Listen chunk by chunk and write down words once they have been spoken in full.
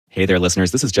Hey there,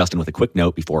 listeners. This is Justin with a quick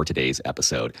note before today's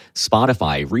episode.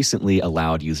 Spotify recently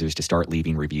allowed users to start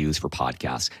leaving reviews for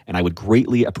podcasts, and I would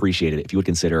greatly appreciate it if you would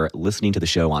consider listening to the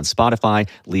show on Spotify,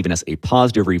 leaving us a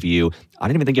positive review. I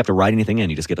don't even think you have to write anything in.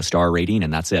 You just get a star rating,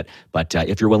 and that's it. But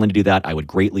if you're willing to do that, I would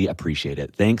greatly appreciate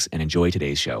it. Thanks, and enjoy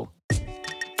today's show.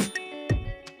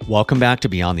 Welcome back to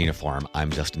Beyond the Uniform. I'm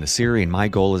Justin Nassiri, and my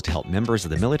goal is to help members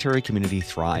of the military community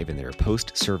thrive in their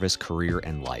post-service career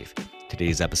and life.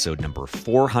 Today's episode number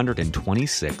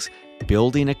 426,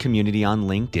 Building a Community on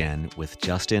LinkedIn with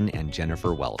Justin and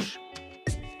Jennifer Welsh.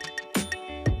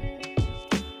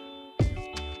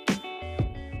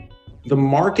 The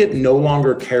market no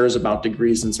longer cares about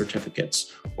degrees and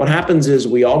certificates. What happens is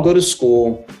we all go to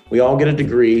school, we all get a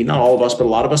degree, not all of us, but a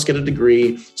lot of us get a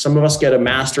degree. Some of us get a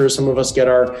master's, some of us get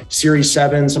our Series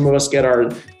 7, some of us get our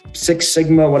Six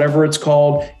Sigma, whatever it's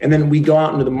called. And then we go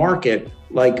out into the market,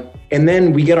 and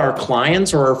then we get our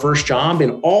clients or our first job,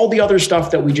 and all the other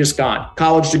stuff that we just got,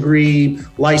 college degree,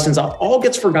 license, all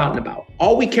gets forgotten about.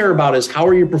 All we care about is how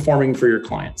are you performing for your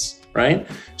clients, right?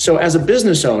 So as a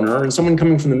business owner and someone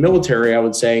coming from the military, I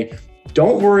would say,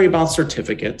 don't worry about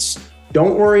certificates.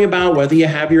 Don't worry about whether you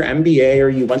have your MBA or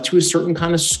you went to a certain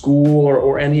kind of school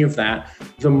or any of that.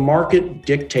 The market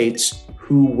dictates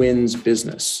who wins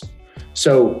business.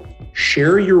 So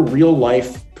share your real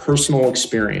life personal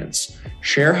experience.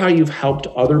 Share how you've helped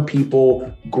other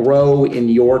people grow in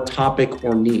your topic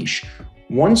or niche.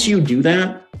 Once you do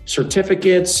that,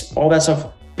 certificates, all that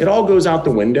stuff, it all goes out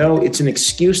the window. It's an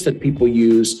excuse that people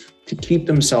use to keep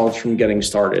themselves from getting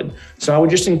started. So I would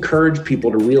just encourage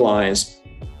people to realize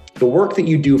the work that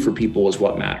you do for people is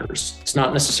what matters. It's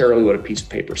not necessarily what a piece of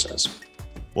paper says.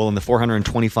 Well, in the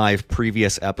 425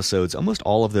 previous episodes, almost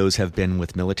all of those have been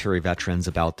with military veterans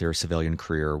about their civilian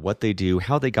career, what they do,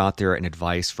 how they got there, and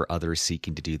advice for others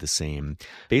seeking to do the same.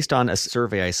 Based on a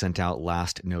survey I sent out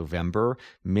last November,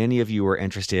 many of you are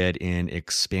interested in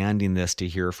expanding this to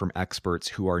hear from experts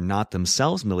who are not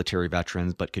themselves military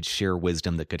veterans, but could share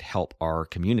wisdom that could help our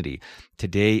community.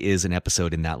 Today is an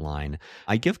episode in that line.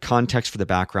 I give context for the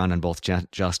background on both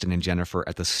Justin and Jennifer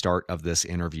at the start of this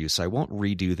interview, so I won't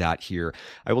redo that here.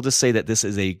 I will just say that this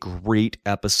is a great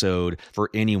episode for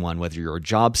anyone, whether you're a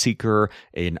job seeker,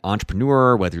 an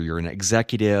entrepreneur, whether you're an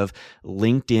executive.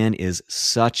 LinkedIn is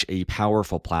such a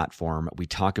powerful platform. We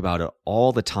talk about it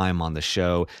all the time on the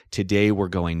show. Today, we're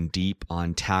going deep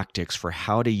on tactics for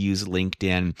how to use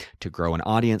LinkedIn to grow an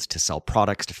audience, to sell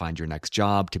products, to find your next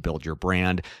job, to build your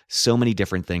brand. So many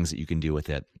different things that you can do with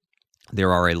it.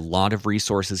 There are a lot of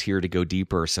resources here to go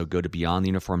deeper, so go to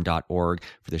beyondtheuniform.org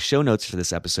for the show notes for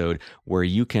this episode, where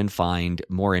you can find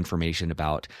more information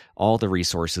about all the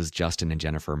resources Justin and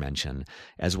Jennifer mention,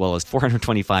 as well as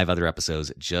 425 other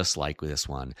episodes just like this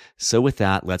one. So with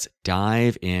that, let's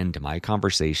dive into my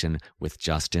conversation with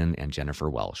Justin and Jennifer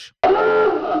Welsh.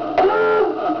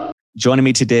 Joining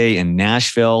me today in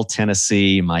Nashville,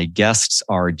 Tennessee, my guests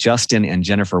are Justin and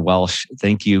Jennifer Welsh.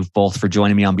 Thank you both for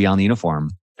joining me on Beyond the Uniform.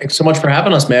 Thanks so much for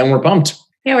having us, man. We're pumped.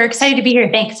 Yeah, we're excited to be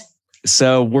here. Thanks.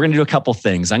 So we're going to do a couple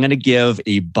things. I'm going to give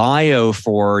a bio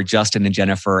for Justin and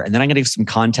Jennifer, and then I'm going to give some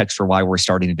context for why we're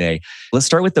starting today. Let's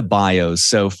start with the bios.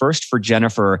 So first for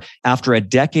Jennifer, after a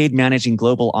decade managing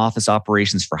global office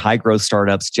operations for high growth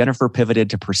startups, Jennifer pivoted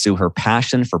to pursue her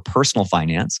passion for personal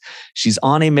finance. She's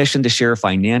on a mission to share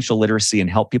financial literacy and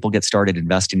help people get started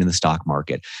investing in the stock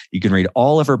market. You can read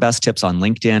all of her best tips on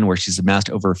LinkedIn, where she's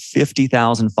amassed over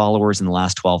 50,000 followers in the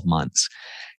last 12 months.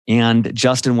 And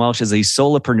Justin Welsh is a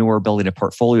solopreneur building a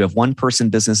portfolio of one-person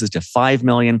businesses to 5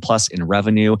 million plus in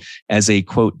revenue. As a,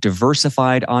 quote,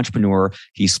 diversified entrepreneur,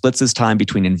 he splits his time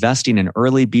between investing in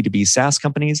early B2B SaaS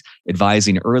companies,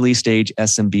 advising early-stage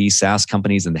SMB SaaS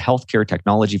companies in the healthcare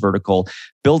technology vertical,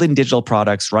 building digital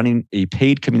products, running a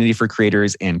paid community for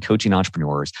creators, and coaching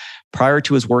entrepreneurs. Prior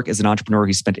to his work as an entrepreneur,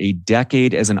 he spent a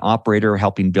decade as an operator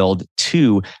helping build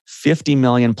two 50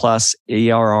 million plus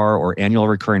ARR or annual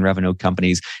recurring revenue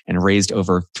companies and raised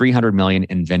over 300 million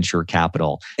in venture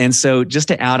capital. And so just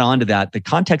to add on to that, the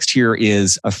context here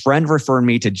is a friend referred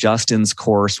me to Justin's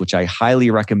course, which I highly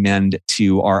recommend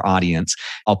to our audience.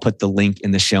 I'll put the link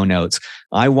in the show notes.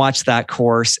 I watched that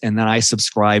course and then I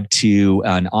subscribed to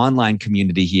an online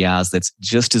community he has that's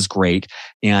just as great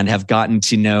and have gotten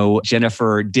to know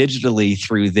Jennifer digitally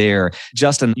through there.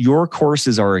 Justin, your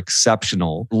courses are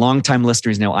exceptional. Longtime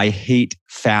listeners know I hate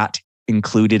fat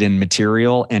included in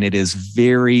material, and it is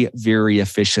very, very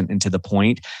efficient and to the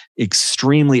point,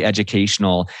 extremely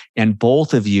educational. And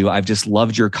both of you, I've just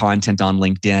loved your content on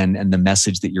LinkedIn and the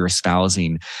message that you're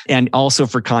espousing. And also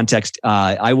for context,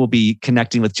 I will be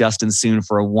connecting with Justin soon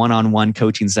for a one-on-one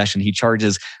coaching session. He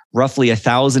charges roughly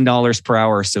 $1,000 per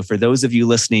hour. So for those of you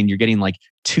listening, you're getting like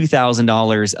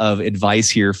 $2,000 of advice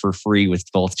here for free with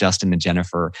both Justin and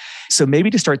Jennifer. So maybe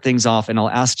to start things off, and I'll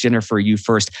ask Jennifer, you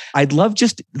first, I'd love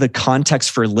just the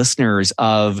context for listeners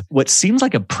of what seems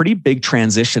like a pretty big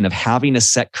transition of having a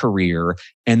set career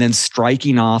and then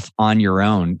striking off on your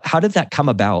own. How did that come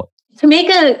about? To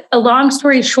make a long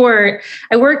story short,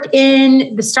 I worked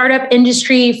in the startup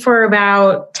industry for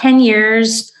about 10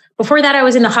 years. Before that, I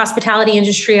was in the hospitality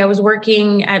industry. I was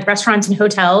working at restaurants and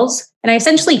hotels. And I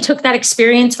essentially took that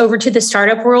experience over to the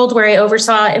startup world where I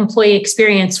oversaw employee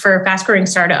experience for fast-growing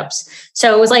startups.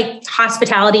 So it was like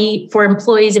hospitality for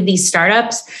employees of these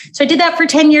startups. So I did that for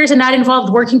 10 years, and that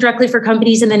involved working directly for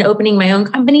companies and then opening my own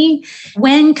company.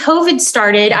 When COVID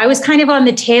started, I was kind of on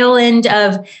the tail end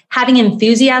of having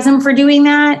enthusiasm for doing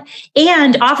that.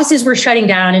 And offices were shutting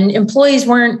down and employees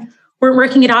weren't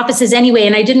working at offices anyway.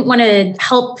 And I didn't want to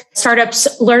help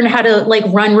startups learn how to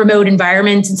run remote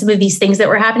environments and some of these things that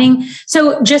were happening.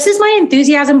 So just as my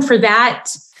enthusiasm for that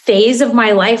phase of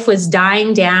my life was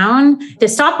dying down, the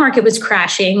stock market was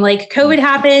crashing. COVID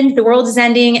happened, the world is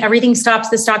ending, everything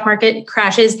stops, the stock market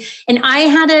crashes. And I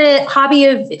had a hobby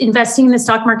of investing in the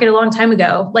stock market a long time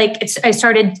ago. I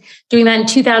started doing that in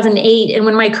 2008. And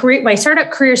when my startup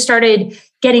career started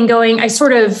getting going, I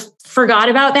sort of forgot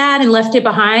about that and left it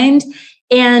behind.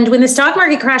 And when the stock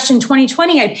market crashed in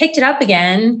 2020, I picked it up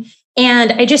again.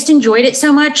 And I just enjoyed it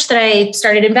so much that I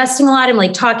started investing a lot.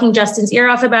 I'm talking Justin's ear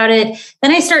off about it.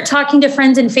 Then I start talking to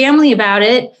friends and family about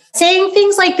it, saying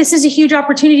things like, this is a huge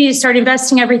opportunity to start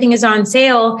investing. Everything is on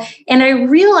sale. And I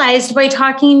realized by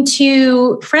talking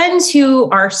to friends who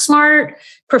are smart,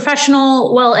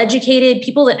 professional, well-educated,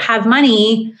 people that have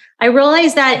money, I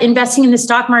realized that investing in the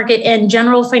stock market and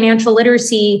general financial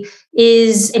literacy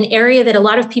is an area that a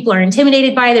lot of people are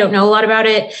intimidated by. They don't know a lot about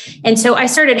it. And so I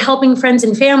started helping friends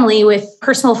and family with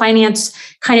personal finance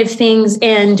kind of things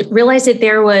and realized that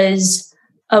there was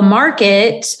a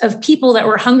market of people that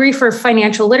were hungry for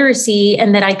financial literacy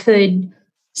and that I could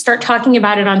start talking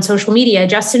about it on social media.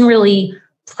 Justin really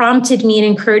prompted me and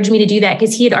encouraged me to do that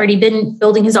because he had already been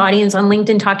building his audience on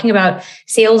LinkedIn, talking about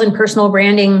sales and personal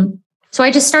branding. So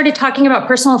I just started talking about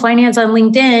personal finance on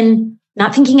LinkedIn,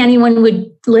 not thinking anyone would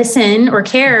listen or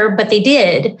care, but they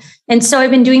did. And so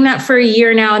I've been doing that for a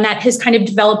year now, and that has kind of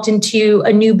developed into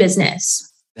a new business.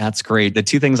 That's great. The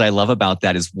two things I love about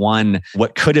that is one,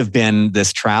 what could have been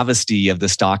this travesty of the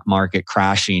stock market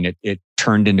crashing, it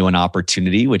turned into an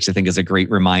opportunity, which I think is a great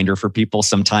reminder for people.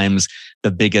 Sometimes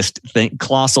the biggest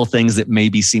colossal things that may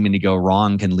be seeming to go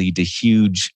wrong can lead to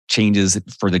huge changes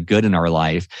for the good in our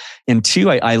life. And two,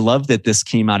 I love that this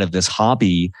came out of this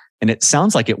hobby. And it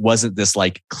sounds like it wasn't this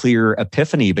clear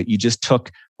epiphany, but you just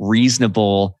took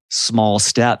reasonable small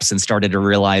steps and started to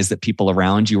realize that people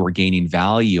around you were gaining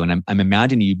value. And I'm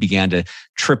imagining you began to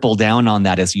triple down on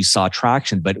that as you saw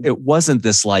traction, but it wasn't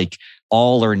this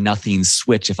all or nothing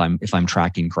switch if I'm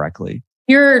tracking correctly.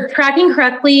 You're tracking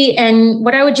correctly. And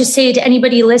what I would just say to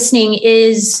anybody listening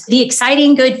is the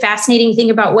exciting, good, fascinating thing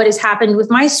about what has happened with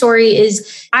my story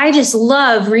is I just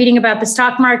love reading about the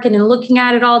stock market and looking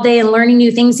at it all day and learning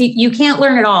new things. You can't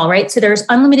learn it all, right? So there's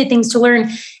unlimited things to learn.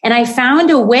 And I found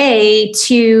a way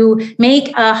to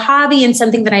make a hobby and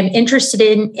something that I'm interested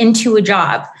in into a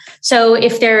job. So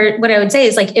what I would say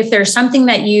is if there's something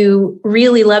that you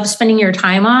really love spending your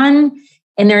time on,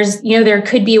 and there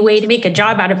could be a way to make a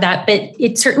job out of that, but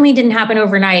it certainly didn't happen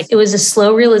overnight. It was a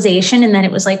slow realization. And then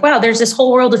it was wow, there's this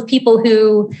whole world of people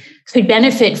who could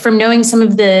benefit from knowing some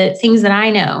of the things that I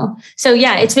know. So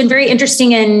yeah, it's been very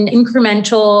interesting and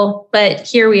incremental, but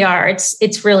here we are.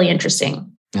 It's really interesting.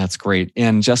 That's great.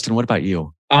 And Justin, what about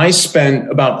you? I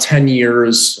spent about 10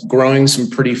 years growing some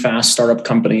pretty fast startup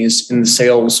companies in the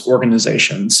sales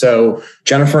organization. So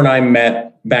Jennifer and I met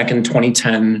back in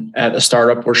 2010 at a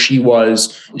startup where she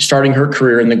was starting her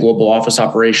career in the global office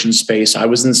operations space. I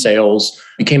was in sales,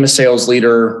 became a sales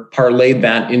leader, parlayed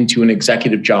that into an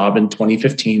executive job in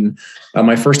 2015.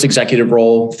 My first executive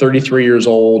role, 33 years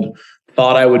old,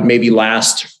 thought I would maybe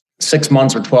last 6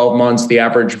 months or 12 months. The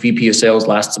average VP of sales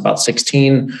lasts about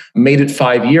 16. Made it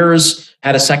 5 years.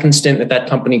 Had a second stint at that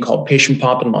company called Patient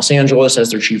Pop in Los Angeles as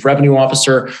their chief revenue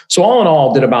officer. So all in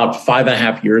all, did about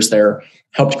 5.5 years there.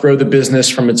 Helped grow the business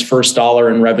from its first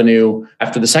dollar in revenue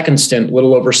after the second stint, a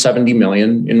little over 70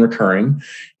 million in recurring.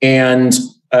 And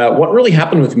what really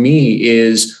happened with me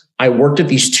is I worked at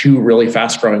these two really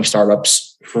fast growing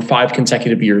startups for 5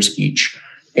 consecutive years each.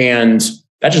 And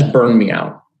that just burned me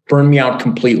out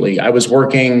completely. I was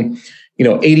working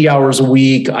 80 hours a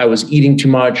week. I was eating too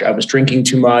much. I was drinking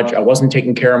too much. I wasn't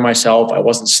taking care of myself. I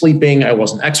wasn't sleeping. I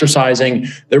wasn't exercising.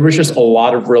 There was just a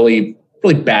lot of really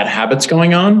really bad habits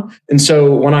going on. And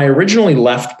so when I originally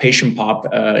left Patient Pop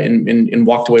and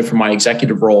walked away from my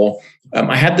executive role,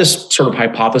 I had this sort of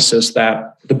hypothesis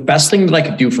that the best thing that I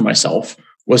could do for myself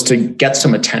was to get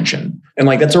some attention. And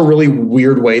like, that's a really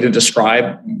weird way to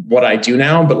describe what I do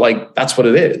now, but like, that's what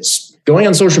it is. Going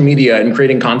on social media and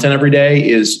creating content every day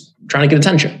is trying to get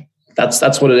attention.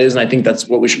 That's what it is. And I think that's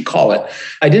what we should call it.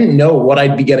 I didn't know what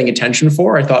I'd be getting attention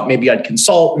for. I thought maybe I'd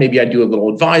consult, maybe I'd do a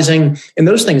little advising, and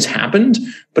those things happened.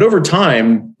 But over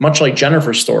time, much like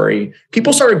Jennifer's story,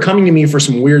 people started coming to me for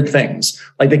some weird things.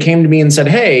 Like they came to me and said,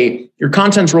 hey, your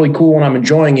content's really cool and I'm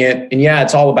enjoying it. And yeah,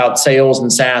 it's all about sales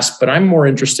and SaaS, but I'm more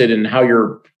interested in how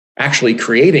you're actually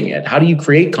creating it. How do you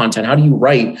create content? How do you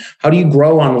write? How do you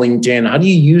grow on LinkedIn? How do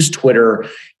you use Twitter?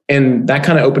 And that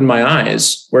kind of opened my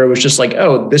eyes where it was just like,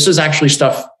 oh, this is actually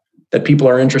stuff that people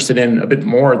are interested in a bit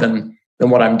more than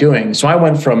what I'm doing. So I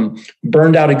went from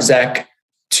burned out exec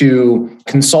to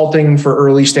consulting for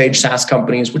early stage SaaS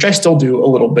companies, which I still do a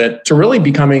little bit, to really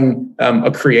becoming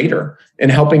a creator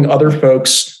and helping other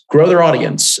folks grow their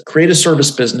audience, create a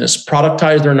service business,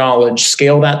 productize their knowledge,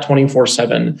 scale that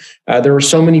 24/7. There are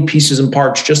so many pieces and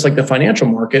parts, just like the financial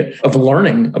market, of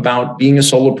learning about being a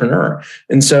solopreneur.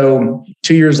 And so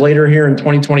 2 years later here in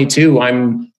 2022,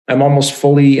 I'm almost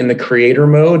fully in the creator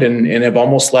mode and have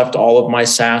almost left all of my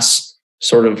SaaS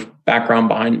sort of background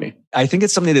behind me. I think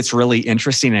it's something that's really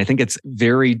interesting. I think it's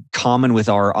very common with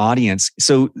our audience.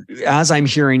 So as I'm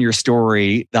hearing your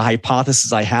story, the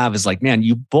hypothesis I have is like, man,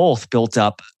 you both built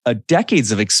up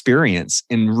decades of experience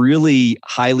in really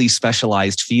highly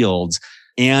specialized fields,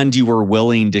 and you were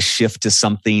willing to shift to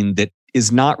something that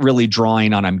is not really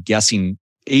drawing on, I'm guessing,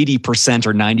 80%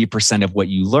 or 90% of what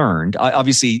you learned.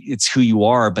 Obviously, it's who you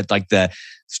are, but like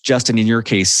Justin, in your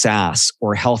case, SaaS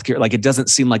or healthcare, like it doesn't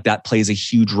seem like that plays a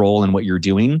huge role in what you're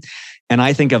doing. And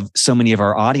I think of so many of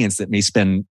our audience that may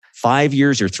spend 5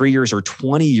 years or 3 years or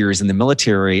 20 years in the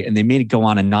military, and they may go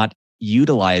on and not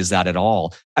utilize that at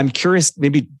all. I'm curious,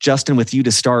 maybe Justin, with you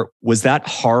to start, was that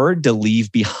hard to leave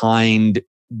behind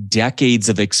decades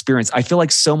of experience? I feel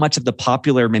like so much of the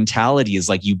popular mentality is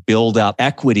like you build up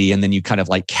equity and then you kind of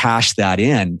like cash that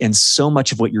in. And so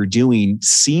much of what you're doing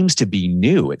seems to be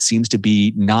new. It seems to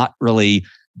be not really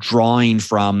drawing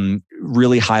from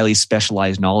really highly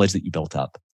specialized knowledge that you built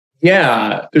up.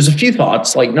 Yeah, there's a few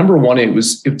thoughts. Like number one,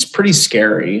 it's pretty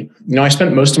scary. I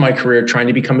spent most of my career trying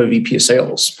to become a VP of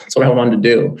sales. That's what I wanted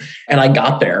to do. And I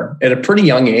got there at a pretty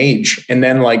young age. And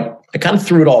then I kind of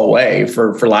threw it all away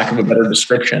for lack of a better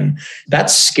description.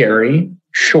 That's scary,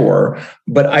 sure.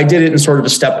 But I did it in sort of a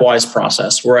stepwise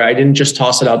process where I didn't just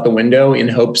toss it out the window in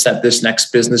hopes that this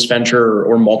next business venture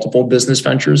or multiple business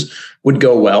ventures would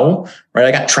go well, right?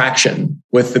 I got traction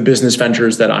with the business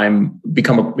ventures that I'm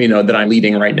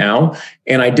leading right now.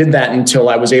 And I did that until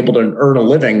I was able to earn a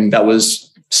living that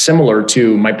was similar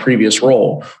to my previous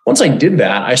role. Once I did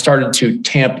that, I started to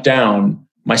tamp down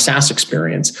my SaaS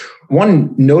experience.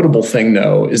 One notable thing,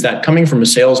 though, is that coming from a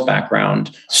sales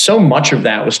background, so much of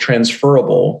that was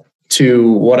transferable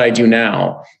to what I do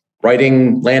now.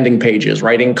 Writing landing pages,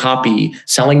 writing copy,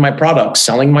 selling my products,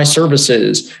 selling my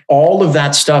services. All of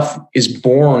that stuff is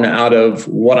born out of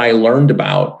what I learned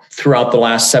about throughout the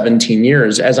last 17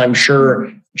 years, as I'm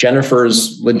sure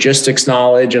Jennifer's logistics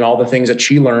knowledge and all the things that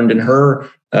she learned in her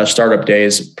startup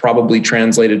days probably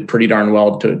translated pretty darn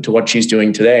well to what she's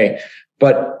doing today.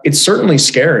 But it's certainly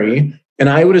scary. And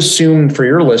I would assume for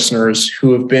your listeners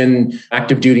who have been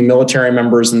active duty military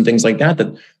members and things like that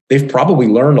they've probably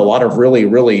learned a lot of really,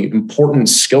 really important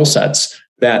skill sets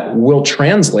that will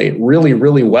translate really,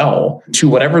 really well to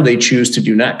whatever they choose to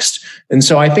do next. And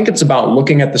so I think it's about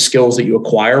looking at the skills that you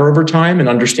acquire over time and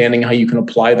understanding how you can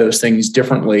apply those things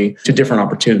differently to different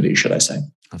opportunities, should I say.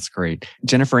 That's great.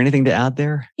 Jennifer, anything to add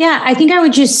there? Yeah, I think I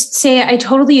would just say I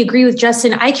totally agree with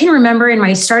Justin. I can remember in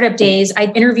my startup days, I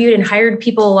interviewed and hired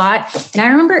people a lot. And I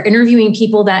remember interviewing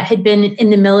people that had been in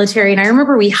the military. And I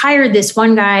remember we hired this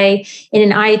one guy in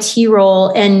an IT role,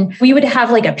 and we would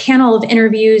have like a panel of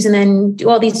interviews and then do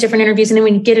all these different interviews. And then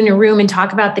we'd get in a room and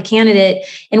talk about the candidate.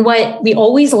 And what we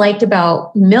always liked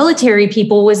about military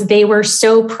people was they were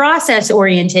so process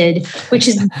oriented, which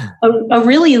is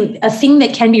a thing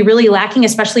that can be really lacking,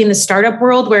 especially in the startup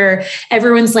world where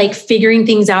everyone's like figuring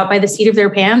things out by the seat of their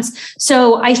pants.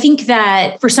 So I think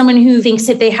that for someone who thinks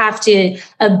that they have to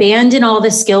abandon all the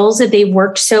skills that they've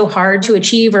worked so hard to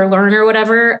achieve or learn or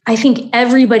whatever, I think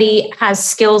everybody has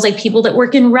skills. Like people that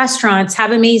work in restaurants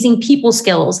have amazing people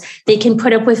skills. They can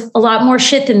put up with a lot more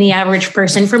shit than the average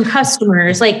person from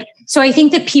customers. Like So I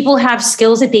think that people have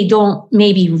skills that they don't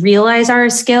maybe realize are a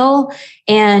skill.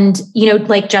 And,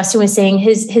 like Justin was saying,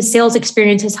 his sales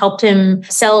experience has helped him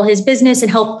sell his business and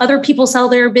help other people sell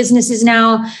their businesses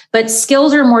now. But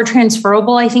skills are more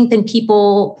transferable, I think, than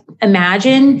people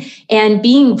imagine. And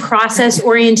being process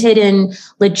oriented and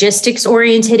logistics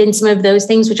oriented and some of those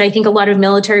things, which I think a lot of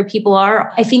military people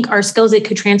are, I think are skills that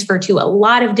could transfer to a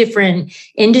lot of different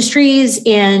industries.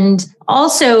 And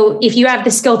also, if you have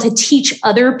the skill to teach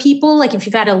other people, like if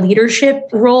you've had a leadership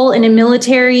role in a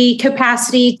military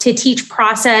capacity, to teach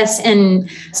process and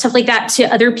stuff like that to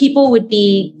other people would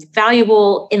be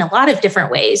valuable in a lot of different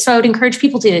ways. So I would encourage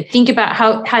people to think about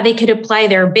how they could apply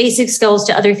their basic skills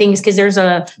to other things, because there's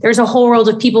a whole world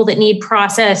of people that need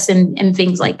process and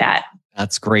things like that.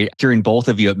 That's great. Hearing both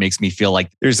of you, it makes me feel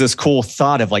like there's this cool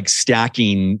thought of like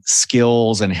stacking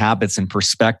skills and habits and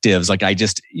perspectives. Like I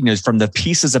just, from the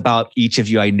pieces about each of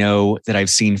you, I know that I've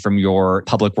seen from your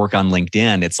public work on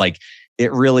LinkedIn, it's like,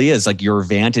 it really is like your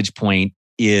vantage point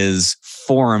is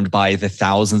formed by the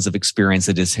thousands of experience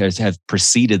that have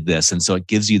preceded this. And so it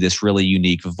gives you this really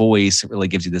unique voice. It really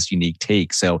gives you this unique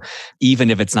take. So even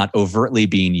if it's not overtly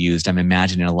being used, I'm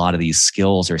imagining a lot of these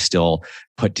skills are still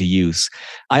put to use.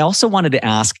 I also wanted to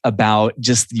ask about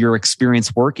just your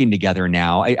experience working together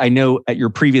now. I know at your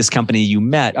previous company you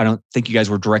met. I don't think you guys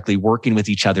were directly working with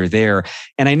each other there.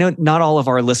 And I know not all of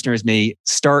our listeners may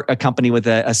start a company with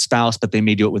a spouse, but they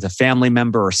may do it with a family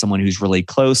member or someone who's really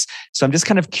close. So I'm just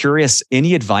kind of curious,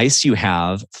 any advice you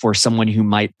have for someone who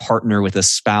might partner with a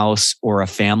spouse or a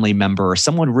family member or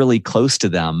someone really close to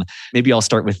them? Maybe I'll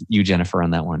start with you, Jennifer,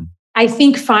 on that one. I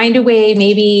think find a way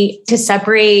maybe to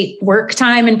separate work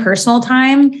time and personal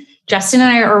time. Justin and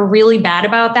I are really bad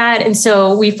about that. And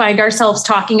so we find ourselves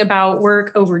talking about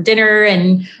work over dinner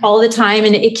and all the time,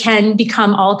 and it can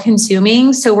become all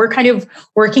consuming. So we're kind of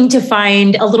working to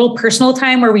find a little personal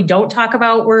time where we don't talk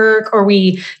about work or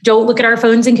we don't look at our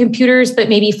phones and computers, but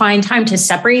maybe find time to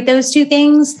separate those two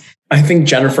things. I think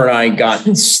Jennifer and I got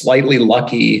slightly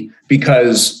lucky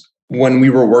because when we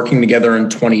were working together in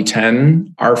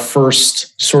 2010, our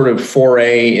first sort of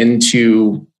foray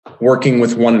into working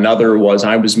with one another was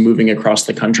I was moving across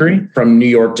the country from New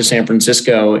York to San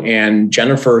Francisco. And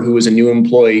Jennifer, who was a new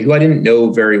employee, who I didn't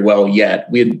know very well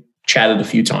yet, we had chatted a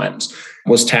few times,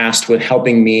 was tasked with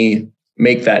helping me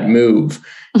make that move.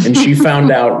 And she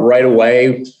found out right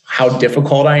away how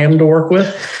difficult I am to work with,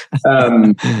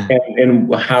 and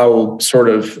how sort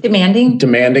of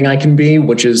demanding I can be,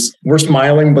 which is, we're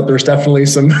smiling, but there's definitely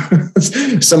some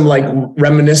like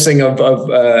reminiscing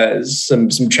of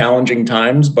some challenging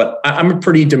times, but I'm a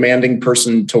pretty demanding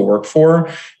person to work for.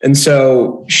 And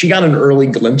so she got an early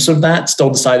glimpse of that, still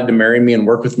decided to marry me and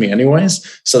work with me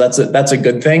anyways. So that's a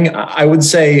good thing. I would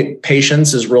say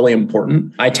patience is really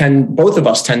important. Both of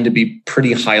us tend to be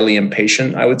pretty highly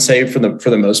impatient, I would say, for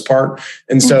the most part.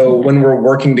 And so when we're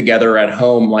working together at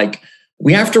home, like,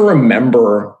 we have to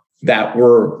remember that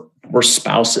we're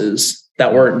spouses,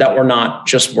 that we're not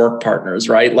just work partners,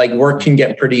 right? Like, work can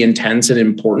get pretty intense and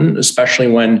important, especially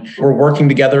when we're working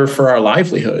together for our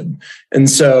livelihood. And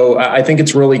so I think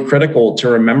it's really critical to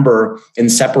remember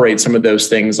and separate some of those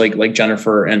things, like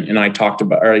Jennifer and I talked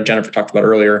about, or Jennifer talked about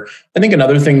earlier. I think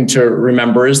another thing to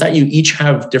remember is that you each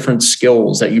have different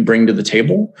skills that you bring to the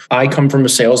table. I come from a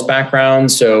sales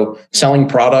background, so selling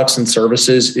products and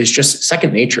services is just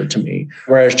second nature to me.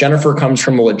 Whereas Jennifer comes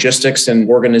from a logistics and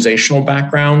organizational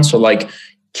background. So like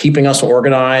keeping us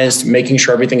organized, making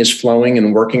sure everything is flowing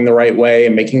and working the right way,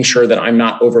 and making sure that I'm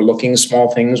not overlooking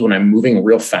small things when I'm moving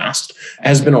real fast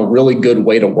has been a really good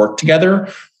way to work together.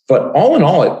 But all in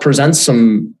all, it presents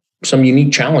some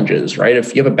unique challenges, right?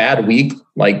 If you have a bad week,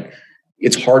 like,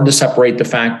 it's hard to separate the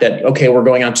fact that, okay, we're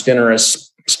going out to dinner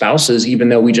as spouses, even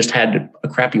though we just had a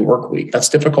crappy work week. That's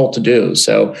difficult to do.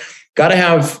 So got to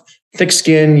have thick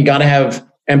skin. You got to have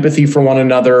empathy for one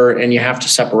another, and you have to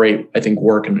separate, I think,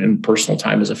 work and personal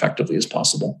time as effectively as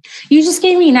possible. You just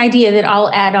gave me an idea that I'll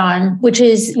add on, which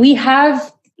is we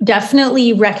have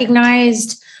definitely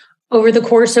recognized over the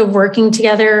course of working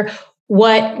together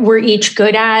what we're each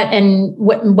good at and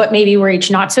what maybe we're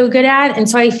each not so good at. And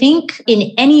so I think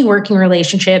in any working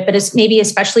relationship, but it's maybe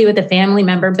especially with a family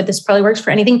member, but this probably works for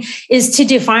anything, is to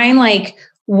define like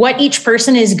what each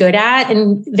person is good at,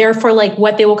 and therefore like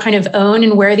what they will kind of own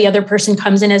and where the other person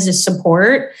comes in as a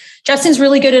support. Justin's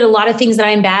really good at a lot of things that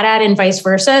I'm bad at and vice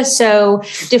versa. So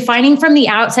defining from the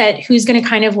outset who's going to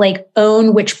kind of like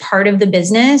own which part of the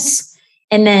business,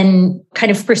 and then kind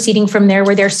of proceeding from there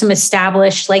where there's some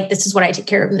established, like, this is what I take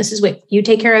care of and this is what you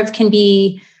take care of, can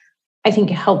be I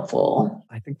think, helpful.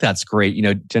 I think that's great.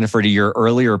 Jennifer, to your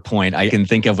earlier point, I can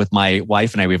think of with my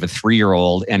wife and I, we have a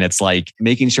 3-year-old, and it's like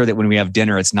making sure that when we have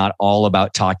dinner, it's not all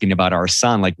about talking about our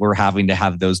son. Like we're having to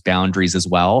have those boundaries as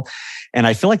well. And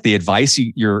I feel like the advice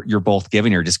you're both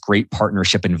giving are just great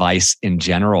partnership advice in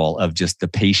general, of just the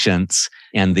patience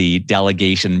and the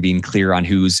delegation, being clear on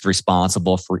who's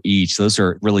responsible for each. Those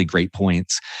are really great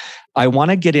points. I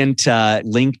want to get into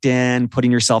LinkedIn,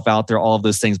 putting yourself out there, all of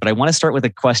those things. But I want to start with a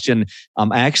question.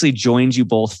 I actually joined you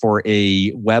both for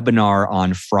a webinar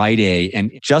on Friday.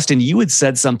 And Justin, you had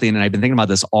said something, and I've been thinking about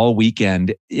this all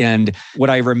weekend. And what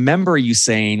I remember you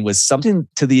saying was something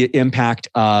to the impact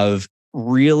of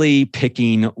really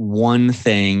picking one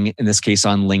thing, in this case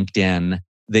on LinkedIn,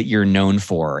 that you're known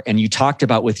for. And you talked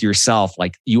about with yourself,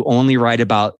 like you only write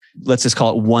about, let's just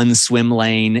call it one swim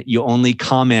lane. You only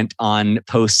comment on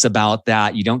posts about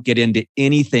that. You don't get into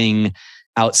anything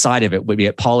outside of it, would be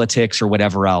it politics or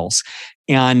whatever else.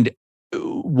 And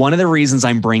one of the reasons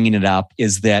I'm bringing it up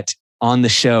is that on the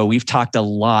show, we've talked a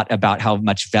lot about how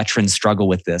much veterans struggle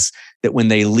with this, that when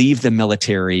they leave the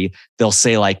military, they'll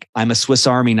say like, I'm a Swiss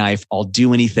Army knife, I'll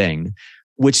do anything,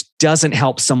 which doesn't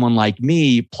help someone like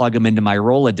me plug them into my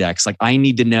Rolodex. Like I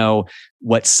need to know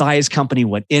what size company,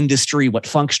 what industry, what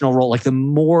functional role. Like the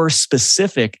more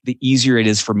specific, the easier it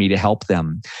is for me to help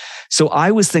them. So I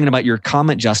was thinking about your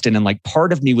comment, Justin, and like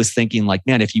part of me was thinking like,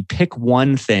 man, if you pick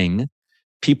one thing,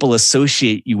 people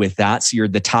associate you with that. So you're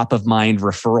the top of mind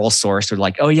referral source. They're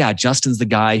like, oh yeah, Justin's the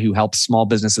guy who helps small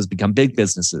businesses become big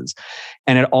businesses.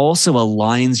 And it also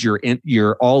aligns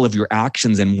your all of your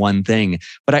actions in one thing.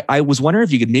 But I was wondering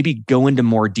if you could maybe go into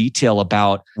more detail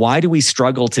about why do we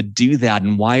struggle to do that?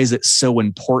 And why is it so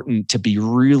important to be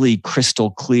really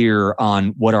crystal clear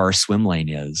on what our swim lane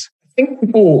is? I think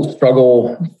people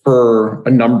struggle for a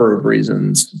number of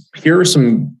reasons. Here are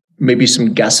maybe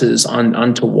some guesses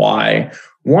onto why.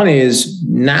 One is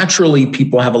naturally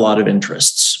people have a lot of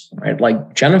interests, right?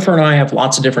 Like Jennifer and I have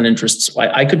lots of different interests.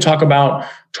 I could talk about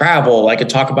travel. I could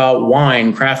talk about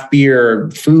wine, craft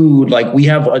beer, food. Like we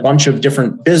have a bunch of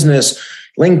different business,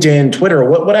 LinkedIn, Twitter,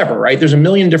 whatever, right? There's a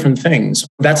million different things.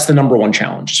 That's the number one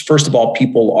challenge. First of all,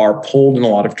 people are pulled in a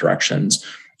lot of directions.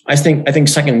 I think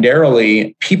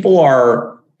secondarily, people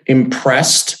are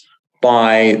impressed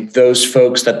by those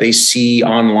folks that they see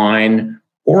online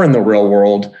or in the real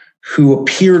world who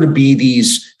appear to be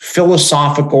these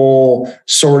philosophical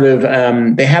sort of,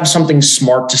 they have something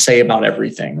smart to say about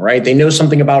everything, right? They know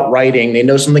something about writing. They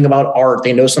know something about art.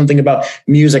 They know something about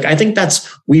music. I think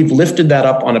we've lifted that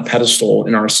up on a pedestal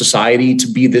in our society to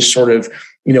be this sort of,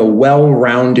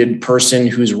 well-rounded person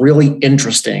who's really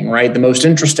interesting, right? The most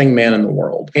interesting man in the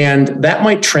world. And that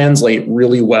might translate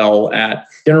really well at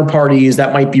dinner parties.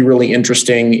 That might be really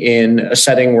interesting in a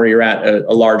setting where you're at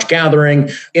a large gathering.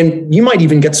 And you might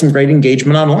even get some great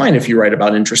engagement online if you write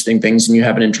about interesting things and you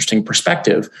have an interesting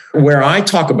perspective. Where I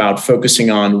talk about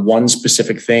focusing on one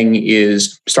specific thing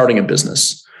is starting a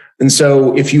business. And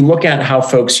so if you look at how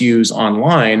folks use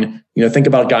online, think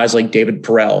about guys like David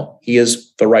Perell. He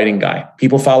is the writing guy.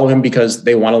 People follow him because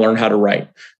they want to learn how to write.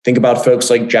 Think about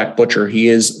folks like Jack Butcher. He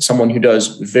is someone who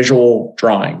does visual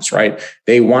drawings, right?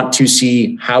 They want to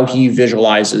see how he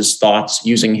visualizes thoughts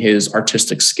using his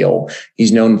artistic skill.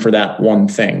 He's known for that one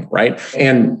thing, right?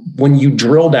 And when you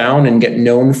drill down and get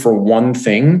known for one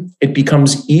thing, it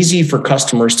becomes easy for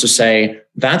customers to say,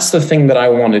 that's the thing that I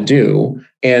want to do.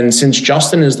 And since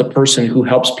Justin is the person who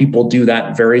helps people do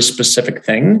that very specific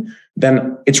thing,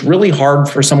 then it's really hard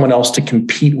for someone else to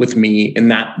compete with me in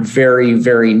that very,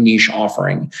 very niche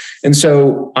offering. And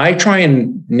so I try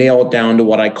and nail it down to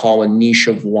what I call a niche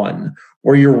of one,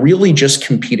 where you're really just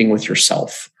competing with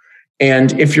yourself.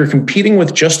 And if you're competing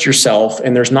with just yourself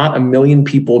and there's not a million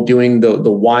people doing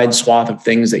the wide swath of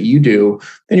things that you do,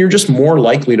 then you're just more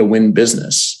likely to win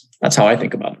business. That's how I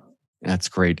think about it. That's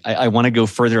great. I want to go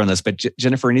further on this, but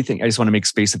Jennifer, anything? I just want to make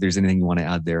space if there's anything you want to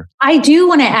add there. I do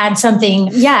want to add something.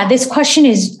 Yeah, this question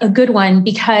is a good one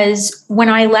because when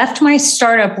I left my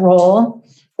startup role,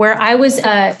 where I was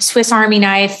a Swiss Army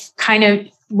knife kind of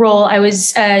role, I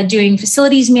was doing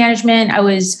facilities management. I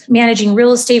was managing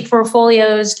real estate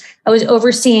portfolios. I was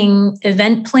overseeing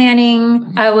event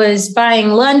planning. I was buying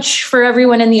lunch for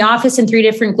everyone in the office in 3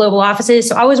 different global offices.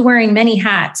 So I was wearing many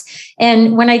hats.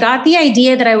 And when I got the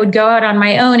idea that I would go out on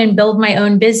my own and build my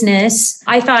own business,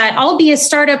 I thought I'll be a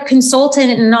startup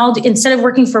consultant, and instead of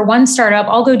working for one startup,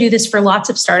 I'll go do this for lots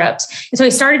of startups. And so I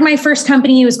started my first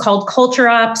company. It was called Culture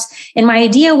Ops. And my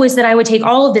idea was that I would take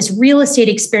all of this real estate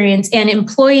experience and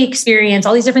employee experience,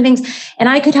 all these different things, and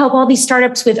I could help all these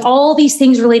startups with all these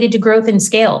things related to growth and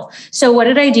scale. So what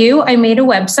did I do? I made a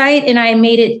website, and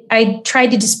I tried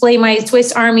to display my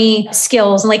Swiss Army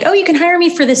skills and like, oh, you can hire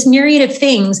me for this myriad of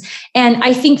things. And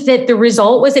I think that the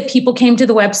result was that people came to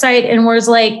the website and was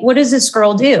like, what does this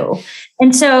girl do?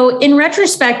 And so in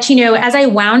retrospect, as I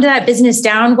wound that business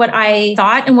down, what I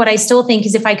thought and what I still think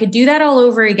is if I could do that all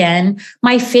over again,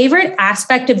 my favorite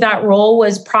aspect of that role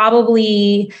was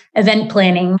probably event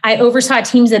planning. I oversaw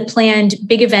teams that planned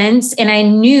big events, and I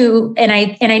knew, and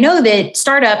I know that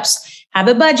startups have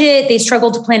a budget. They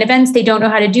struggle to plan events. They don't know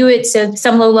how to do it. So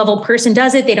some low-level person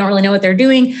does it. They don't really know what they're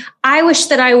doing. I wish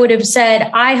that I would have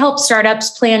said, I help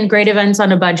startups plan great events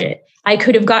on a budget. I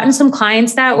could have gotten some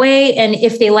clients that way. And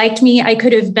if they liked me, I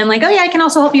could have been like, oh yeah, I can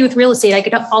also help you with real estate. I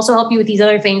could also help you with these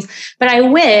other things. But I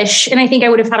wish, and I think I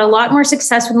would have had a lot more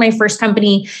success with my first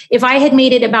company if I had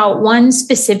made it about one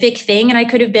specific thing, and I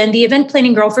could have been the event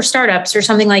planning girl for startups or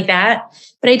something like that.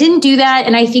 But I didn't do that.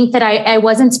 And I think that I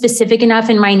wasn't specific enough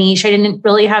in my niche. I didn't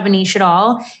really have a niche at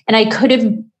all. And I could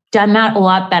have done that a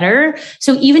lot better.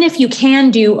 So even if you can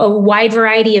do a wide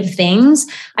variety of things,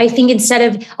 I think instead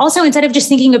of just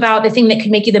thinking about the thing that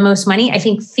could make you the most money, I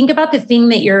think about the thing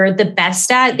that you're the best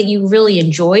at, that you really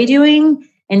enjoy doing,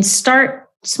 and start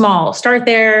small. Start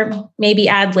there, maybe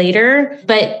add later.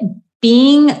 But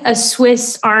being a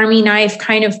Swiss Army knife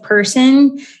kind of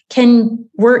person can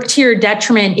work to your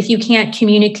detriment if you can't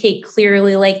communicate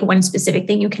clearly, like one specific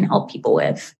thing you can help people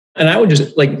with. And I would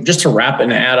just to wrap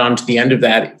and add on to the end of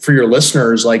that for your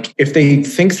listeners, like if they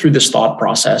think through this thought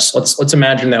process, let's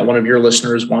imagine that one of your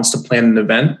listeners wants to plan an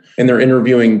event and they're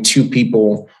interviewing two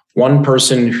people, one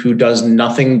person who does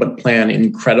nothing but plan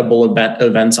incredible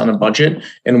events on a budget,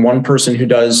 and one person who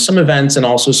does some events and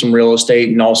also some real estate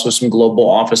and also some global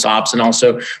office ops and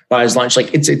also buys lunch.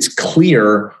 Like it's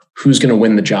clear who's going to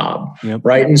win the job, yep.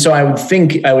 Right? And so I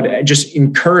would just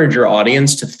encourage your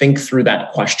audience to think through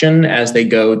that question as they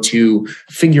go to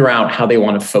figure out how they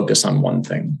want to focus on one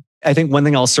thing. I think one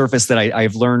thing I'll surface that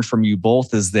I've learned from you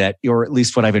both is that, or at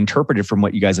least what I've interpreted from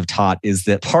what you guys have taught, is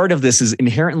that part of this is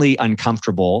inherently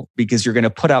uncomfortable because you're going to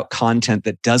put out content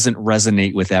that doesn't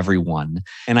resonate with everyone.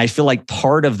 And I feel like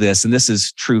part of this, and this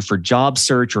is true for job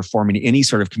search or forming any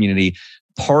sort of community,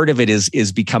 part of it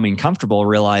is becoming comfortable,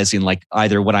 realizing like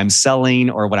either what I'm selling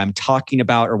or what I'm talking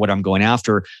about or what I'm going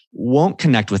after won't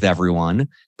connect with everyone.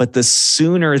 But the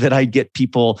sooner that I get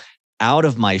people out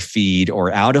of my feed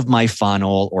or out of my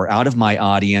funnel or out of my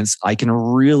audience, I can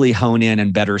really hone in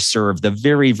and better serve the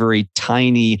very, very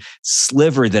tiny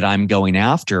sliver that I'm going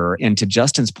after. And to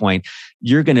Justin's point,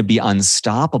 you're going to be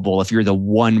unstoppable if you're the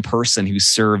one person who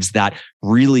serves that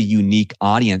really unique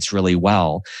audience really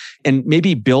well. And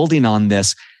maybe building on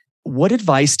this, what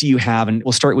advice do you have? And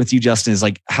we'll start with you, Justin, is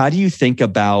like, how do you think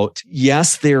about,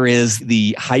 yes, there is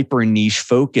the hyper niche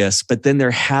focus, but then there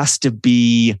has to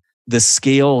be the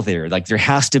scale there. Like there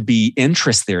has to be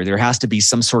interest there. There has to be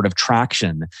some sort of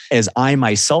traction. As I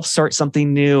myself start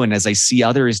something new and as I see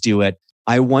others do it,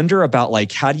 I wonder about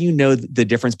like, how do you know the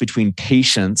difference between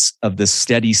patience of the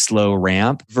steady, slow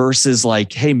ramp versus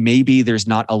like, hey, maybe there's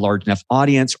not a large enough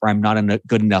audience or I'm not a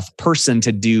good enough person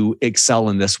to excel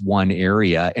in this one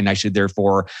area. And I should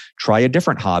therefore try a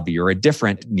different hobby or a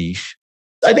different niche.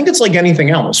 I think it's like anything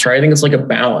else, right? I think it's like a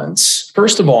balance.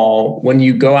 First of all, when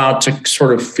you go out to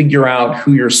sort of figure out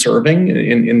who you're serving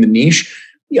in the niche,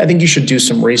 I think you should do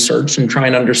some research and try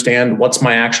and understand what's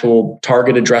my actual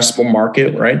target addressable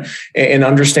market, right? And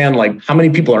understand like how many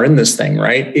people are in this thing,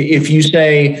 right? If you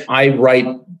say, I write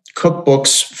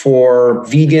cookbooks for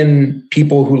vegan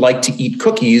people who like to eat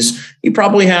cookies, you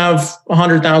probably have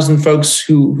 100,000 folks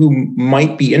who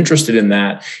might be interested in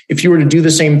that. If you were to do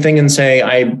the same thing and say,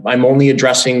 I'm only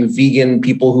addressing vegan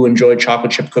people who enjoy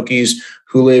chocolate chip cookies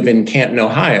who live in Canton,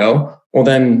 Ohio, well,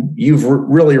 then you've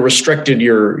really restricted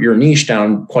your niche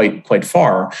down quite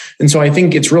far. And so I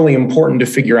think it's really important to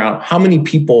figure out how many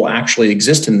people actually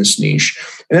exist in this niche.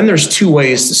 And then there's two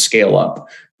ways to scale up.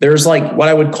 There's like what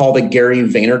I would call the Gary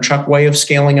Vaynerchuk way of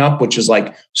scaling up, which is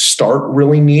like start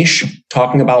really niche,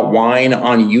 talking about wine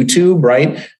on YouTube,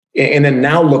 right? And then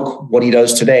now look what he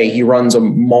does today. He runs a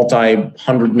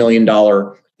multi-$100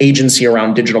 million agency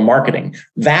around digital marketing.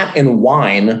 That and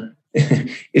wine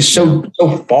is so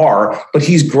far, but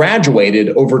he's graduated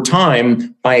over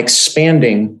time by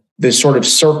expanding this sort of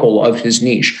circle of his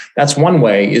niche. That's one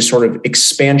way, is sort of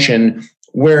expansion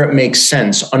where it makes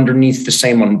sense underneath the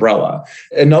same umbrella.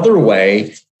 Another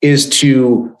way is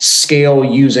to scale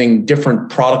using different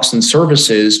products and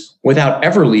services without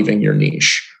ever leaving your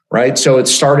niche, right? So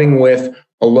it's starting with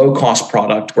a low-cost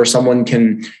product where someone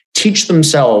can teach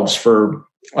themselves for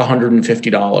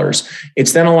 $150.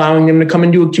 It's then allowing them to come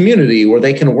into a community where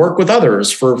they can work with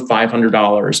others for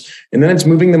 $500. And then it's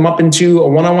moving them up into a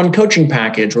one-on-one coaching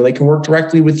package where they can work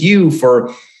directly with you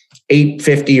for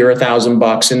 $850 or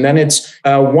 $1,000. And then it's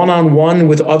one-on-one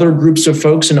with other groups of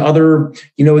folks and other,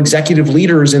 executive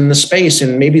leaders in the space.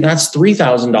 And maybe that's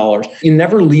 $3,000. You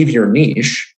never leave your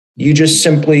niche. You just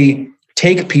simply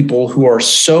take people who are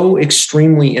so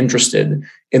extremely interested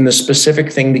in the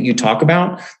specific thing that you talk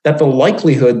about, that the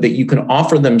likelihood that you can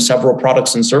offer them several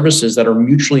products and services that are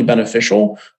mutually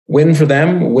beneficial, win for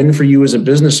them, win for you as a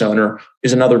business owner,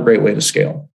 is another great way to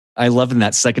scale. I love in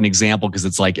that second example because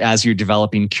it's like as you're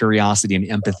developing curiosity and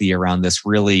empathy around this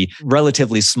really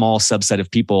relatively small subset of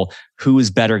people, who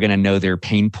is better going to know their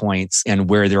pain points and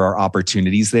where there are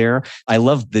opportunities there. I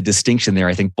love the distinction there.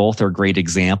 I think both are great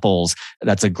examples.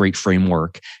 That's a great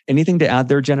framework. Anything to add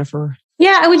there, Jennifer?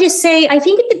 Yeah, I would just say, I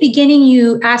think at the beginning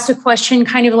you asked a question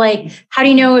kind of like, how do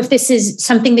you know if this is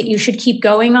something that you should keep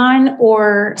going on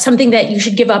or something that you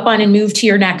should give up on and move to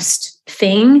your next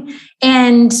thing?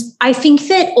 And I think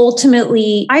that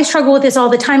ultimately, I struggle with this all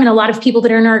the time. And a lot of people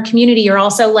that are in our community are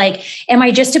also like, am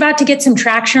I just about to get some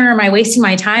traction or am I wasting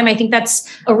my time? I think that's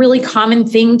a really common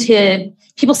thing to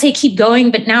people say, keep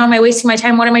going, but now am I wasting my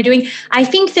time? What am I doing? I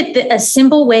think that a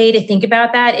simple way to think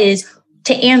about that is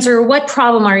to answer, what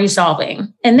problem are you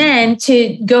solving? And then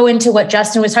to go into what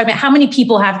Justin was talking about, how many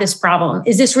people have this problem?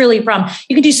 Is this really a problem?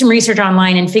 You can do some research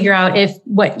online and figure out if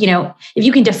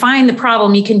you can define the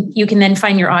problem, you can then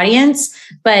find your audience.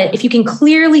 But if you can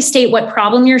clearly state what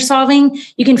problem you're solving,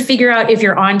 you can figure out if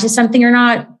you're onto something or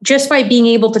not, just by being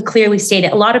able to clearly state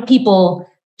it. A lot of people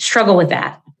struggle with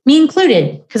that, me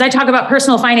included, because I talk about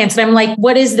personal finance and I'm like,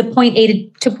 what is the point A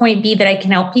to point B that I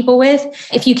can help people with?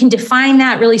 If you can define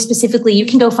that really specifically, you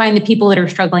can go find the people that are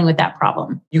struggling with that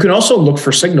problem. You can also look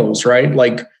for signals, right?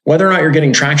 Like whether or not you're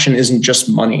getting traction isn't just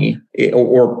money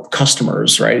or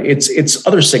customers, right? It's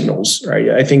other signals, right?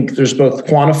 I think there's both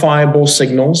quantifiable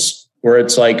signals where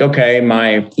it's like, okay,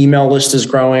 my email list is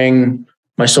growing,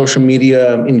 my social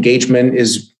media engagement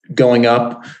is going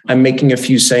up, I'm making a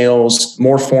few sales,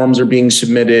 more forms are being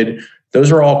submitted. Those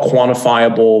are all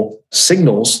quantifiable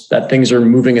signals that things are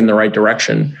moving in the right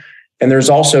direction. And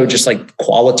there's also just like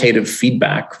qualitative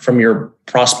feedback from your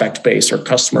prospect base or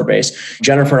customer base.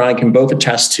 Jennifer and I can both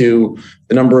attest to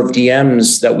the number of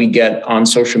DMs that we get on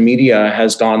social media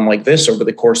has gone like this over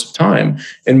the course of time.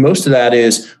 And most of that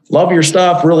is, love your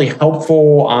stuff, really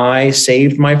helpful. I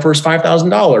saved my first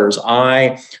 $5,000.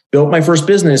 I built my first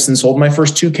business and sold my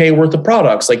first $2,000 worth of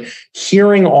products. Like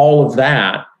hearing all of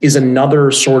that is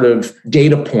another sort of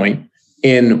data point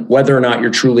in whether or not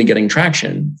you're truly getting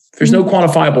traction. If there's no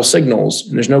quantifiable signals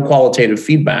and there's no qualitative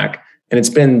feedback, and it's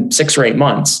been 6 or 8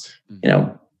 months,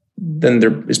 then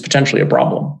there is potentially a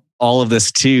problem. All of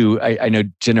this too, I know,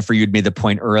 Jennifer, you'd made the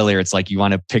point earlier. It's like you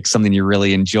want to pick something you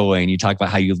really enjoy and you talk about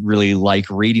how you really like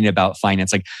reading about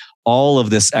finance. Like all of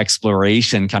this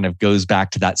exploration kind of goes back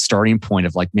to that starting point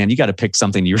of like, man, you got to pick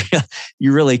something you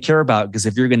really care about, because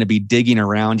if you're going to be digging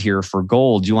around here for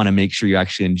gold, you want to make sure you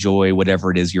actually enjoy whatever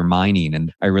it is you're mining.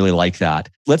 And I really like that.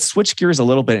 Let's switch gears a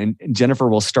little bit. And Jennifer,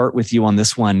 we'll start with you on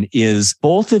this one. Is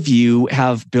both of you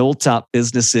have built up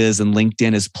businesses and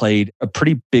LinkedIn has played a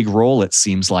pretty big role, it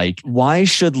seems like. Why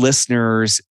should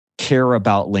listeners care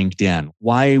about LinkedIn?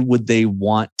 Why would they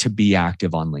want to be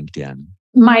active on LinkedIn?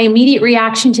 My immediate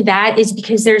reaction to that is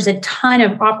because there's a ton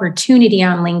of opportunity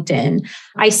on LinkedIn.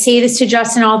 I say this to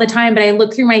Justin all the time, but I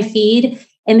look through my feed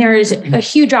and there's a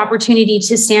huge opportunity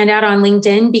to stand out on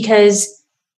LinkedIn because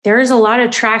there is a lot of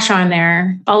trash on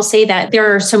there. I'll say that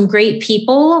there are some great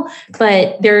people,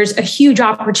 but there's a huge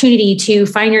opportunity to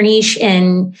find your niche.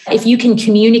 And if you can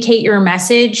communicate your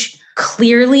message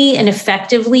clearly and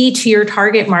effectively to your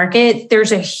target market,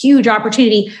 there's a huge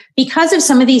opportunity because of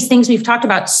some of these things we've talked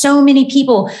about. So many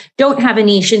people don't have a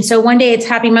niche. And so one day it's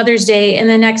Happy Mother's Day. And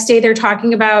the next day they're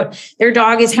talking about their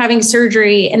dog is having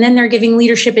surgery. And then they're giving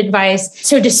leadership advice.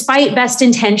 So despite best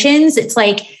intentions, it's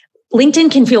like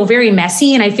LinkedIn can feel very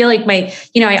messy. And I feel like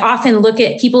I often look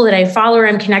at people that I follow or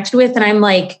I'm connected with, and I'm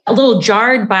like a little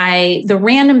jarred by the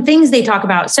random things they talk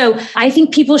about. So I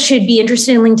think people should be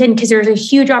interested in LinkedIn because there's a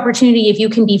huge opportunity if you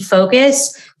can be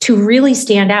focused to really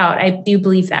stand out. I do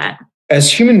believe that.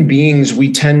 As human beings, we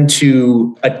tend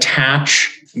to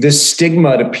attach this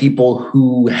stigma to people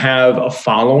who have a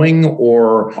following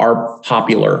or are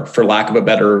popular, for lack of a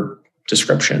better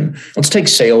description. Let's take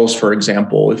sales, for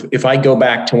example. If I go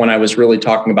back to when I was really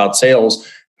talking about sales,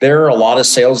 there are a lot of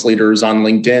sales leaders on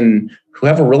LinkedIn who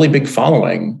have a really big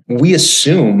following. We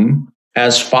assume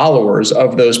as followers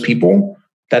of those people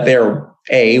that they're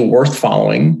A, worth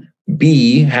following,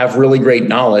 B, have really great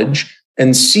knowledge,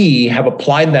 and C, have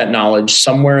applied that knowledge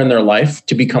somewhere in their life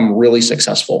to become really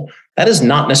successful. That is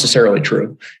not necessarily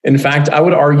true. In fact, I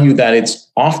would argue that it's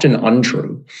often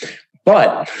untrue.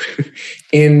 But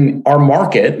in our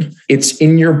market, it's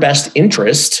in your best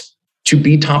interest to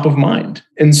be top of mind.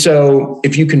 And so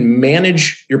if you can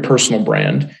manage your personal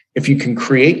brand, if you can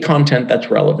create content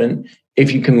that's relevant,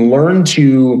 if you can learn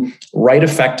to write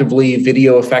effectively,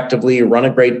 video effectively, run a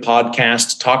great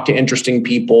podcast, talk to interesting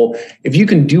people, if you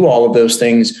can do all of those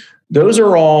things, those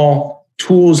are all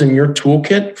tools in your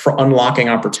toolkit for unlocking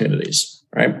opportunities.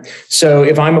 Right. So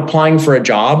if I'm applying for a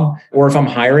job or if I'm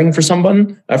hiring for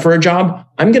someone for a job,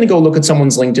 I'm going to go look at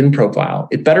someone's LinkedIn profile.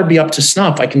 It better be up to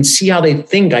snuff. I can see how they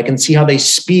think. I can see how they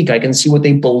speak. I can see what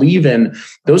they believe in.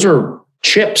 Those are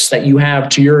chips that you have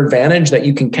to your advantage that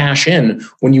you can cash in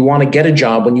when you want to get a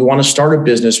job, when you want to start a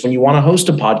business, when you want to host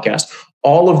a podcast.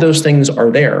 All of those things are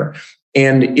there.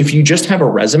 And if you just have a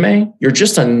resume, you're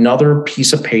just another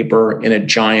piece of paper in a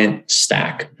giant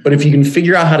stack. But if you can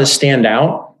figure out how to stand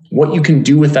out, what you can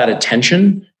do with that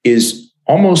attention is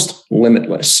almost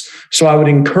limitless. So I would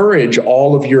encourage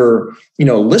all of your,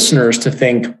 listeners to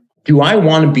think, do I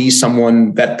want to be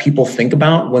someone that people think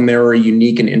about when there are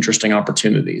unique and interesting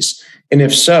opportunities? And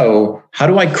if so, how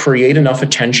do I create enough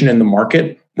attention in the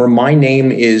market where my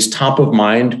name is top of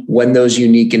mind when those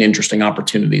unique and interesting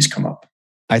opportunities come up?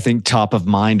 I think top of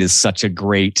mind is such a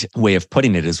great way of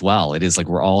putting it as well. It is like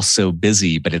we're all so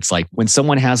busy, but it's like when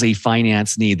someone has a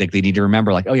finance need, like they need to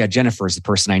remember like, oh yeah, Jennifer is the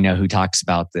person I know who talks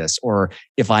about this. Or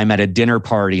if I'm at a dinner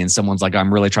party and someone's like,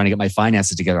 I'm really trying to get my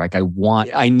finances together. Like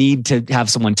I need to have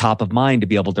someone top of mind to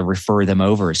be able to refer them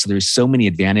over. So there's so many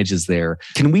advantages there.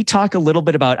 Can we talk a little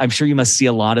bit about, I'm sure you must see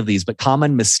a lot of these, but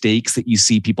common mistakes that you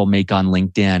see people make on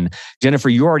LinkedIn. Jennifer,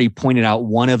 you already pointed out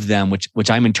one of them, which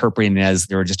I'm interpreting as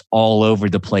they're just all over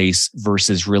the place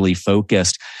versus really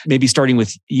focused. Maybe starting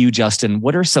with you, Justin,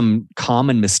 what are some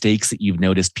common mistakes that you've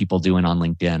noticed people doing on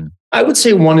LinkedIn? I would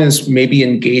say one is maybe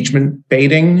engagement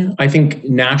baiting. I think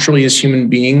naturally as human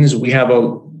beings, we have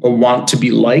a want to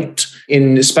be liked,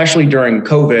 especially during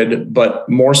COVID, but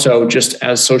more so just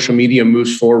as social media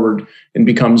moves forward and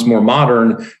becomes more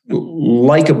modern,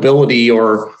 likability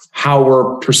or how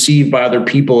we're perceived by other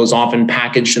people is often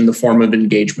packaged in the form of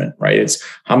engagement, right? It's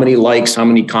how many likes, how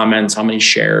many comments, how many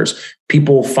shares.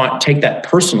 People take that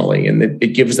personally, and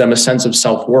it gives them a sense of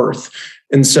self-worth.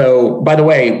 And so, by the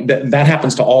way, that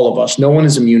happens to all of us. No one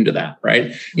is immune to that,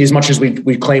 right? As much as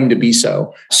we claim to be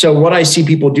so. So what I see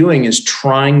people doing is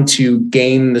trying to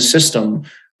game the system.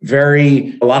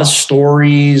 A lot of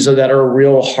stories that are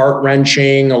real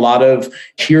heart-wrenching, a lot of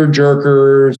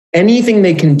tear-jerkers, anything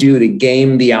they can do to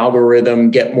game the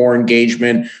algorithm, get more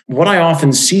engagement. What I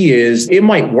often see is it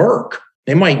might work.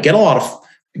 They might get a lot of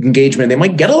engagement. They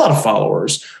might get a lot of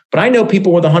followers. But I know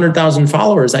people with 100,000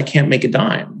 followers that can't make a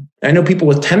dime. I know people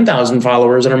with 10,000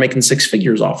 followers that are making six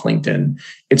figures off LinkedIn.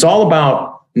 It's all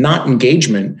about not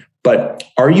engagement, but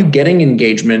are you getting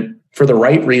engagement for the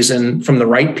right reason from the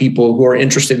right people who are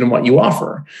interested in what you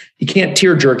offer? You can't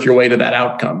tear jerk your way to that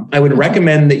outcome. I would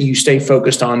recommend that you stay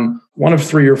focused on one of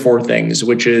 3 or 4 things,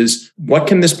 which is what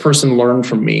can this person learn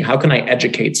from me? How can I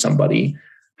educate somebody?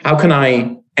 How can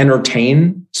I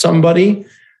entertain somebody?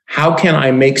 How can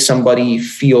I make somebody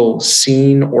feel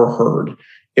seen or heard?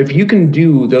 If you can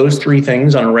do those 3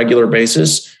 things on a regular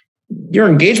basis, your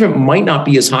engagement might not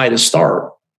be as high to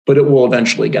start, but it will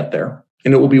eventually get there,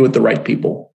 and it will be with the right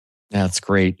people. That's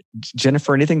great.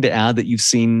 Jennifer, anything to add that you've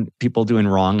seen people doing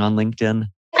wrong on LinkedIn?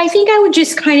 I think I would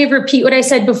just kind of repeat what I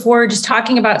said before, just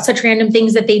talking about such random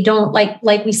things that they don't,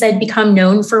 like we said, become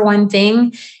known for one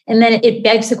thing. And then it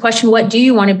begs the question, what do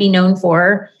you want to be known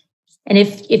for? And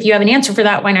if you have an answer for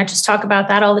that, why not just talk about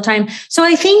that all the time? So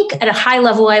I think at a high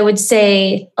level, I would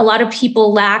say a lot of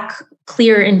people lack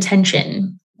clear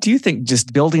intention. Do you think,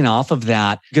 just building off of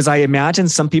that, because I imagine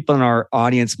some people in our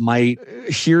audience might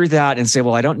hear that and say,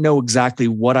 well, I don't know exactly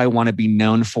what I want to be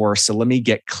known for, so let me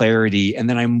get clarity. And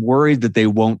then I'm worried that they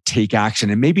won't take action.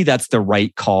 And maybe that's the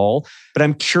right call. But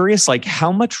I'm curious, like,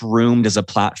 how much room does a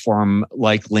platform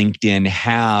like LinkedIn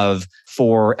have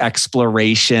for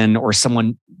exploration or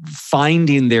someone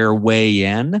finding their way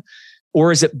in?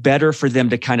 Or is it better for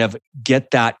them to kind of get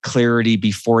that clarity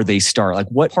before they start? Like,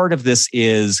 what part of this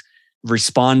is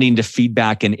responding to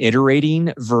feedback and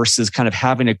iterating versus kind of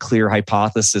having a clear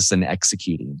hypothesis and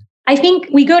executing? I think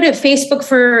we go to Facebook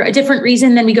for a different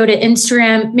reason than we go to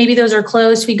Instagram. Maybe those are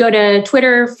closed. We go to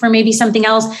Twitter for maybe something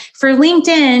else. For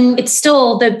LinkedIn, it's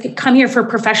still come here for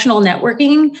professional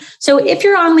networking. So if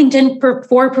you're on LinkedIn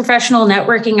for professional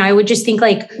networking, I would just think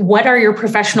like, what are your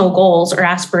professional goals or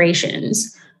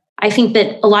aspirations? I think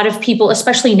that a lot of people,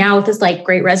 especially now with this like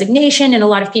great resignation, and a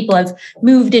lot of people have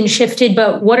moved and shifted,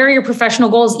 but what are your professional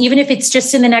goals, even if it's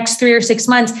just in the next 3 or 6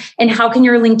 months, and how can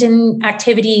your LinkedIn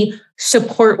activity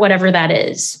support whatever that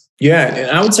is? Yeah.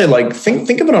 And I would say like, think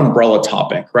of an umbrella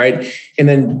topic, right? And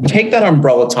then take that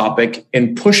umbrella topic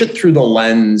and push it through the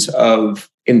lens of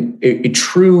a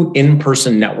true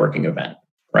in-person networking event.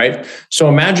 Right. So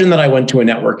imagine that I went to a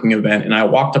networking event and I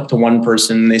walked up to one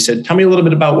person and they said, tell me a little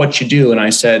bit about what you do. And I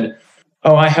said,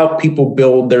 oh, I help people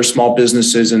build their small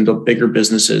businesses into bigger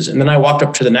businesses. And then I walked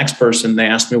up to the next person. They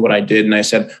asked me what I did. And I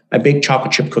said, I bake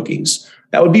chocolate chip cookies.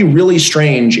 That would be really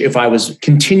strange if I was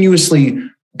continuously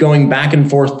going back and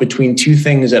forth between two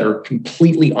things that are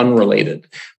completely unrelated.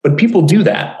 But people do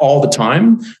that all the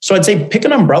time. So I'd say pick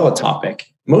an umbrella topic.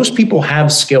 Most people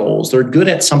have skills. They're good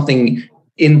at something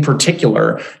in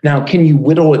particular. Now, can you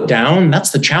whittle it down?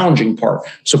 That's the challenging part.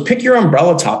 So pick your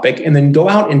umbrella topic and then go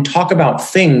out and talk about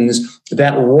things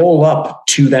that roll up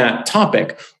to that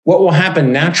topic. What will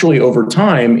happen naturally over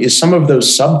time is some of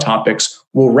those subtopics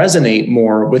will resonate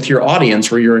more with your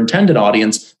audience or your intended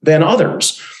audience than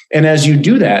others. And as you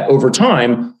do that over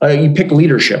time, you pick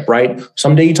leadership, right?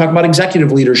 Someday you talk about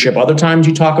executive leadership. Other times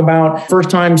you talk about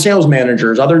first-time sales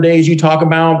managers. Other days you talk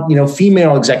about,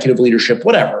 female executive leadership,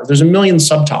 whatever. There's a million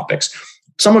subtopics.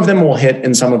 Some of them will hit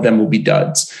and some of them will be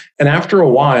duds. And after a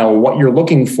while, what you're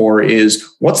looking for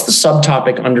is what's the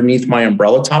subtopic underneath my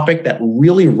umbrella topic that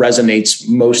really resonates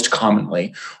most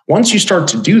commonly. Once you start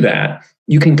to do that,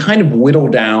 you can kind of whittle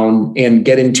down and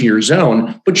get into your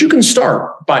zone, but you can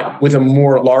start with a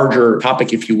more larger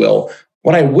topic, if you will.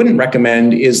 What I wouldn't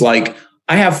recommend is like,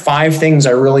 I have 5 things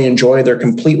I really enjoy. They're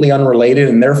completely unrelated.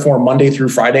 And therefore, Monday through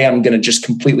Friday, I'm going to just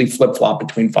completely flip-flop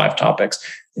between 5 topics.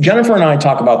 Jennifer and I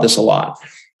talk about this a lot.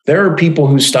 There are people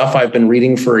whose stuff I've been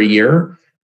reading for a year,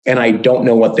 and I don't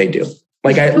know what they do.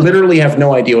 Like I literally have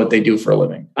no idea what they do for a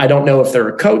living. I don't know if they're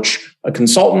a coach, a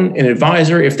consultant, an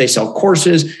advisor, if they sell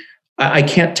courses. I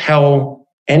can't tell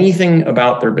anything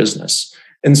about their business.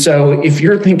 And so if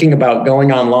you're thinking about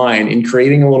going online and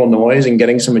creating a little noise and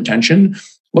getting some attention,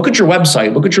 look at your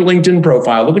website, look at your LinkedIn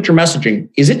profile, look at your messaging.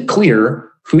 Is it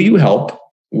clear who you help,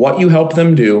 what you help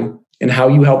them do, and how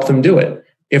you help them do it?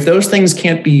 If those things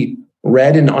can't be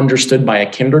read and understood by a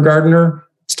kindergartner,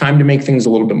 it's time to make things a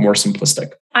little bit more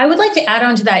simplistic. I would like to add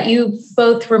on to that. You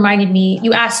both reminded me,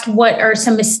 you asked what are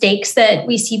some mistakes that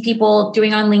we see people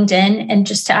doing on LinkedIn. And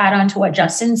just to add on to what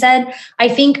Justin said, I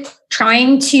think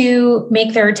trying to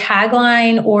make their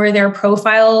tagline or their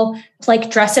profile, like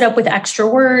dress it up with extra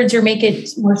words or make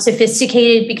it more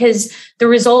sophisticated, because the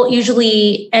result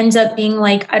usually ends up being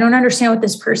like, I don't understand what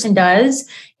this person does.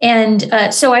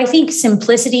 And so I think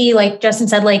simplicity, like Justin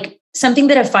said, like something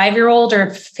that a 5-year-old or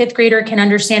 5th grader can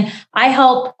understand. I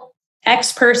help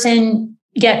X person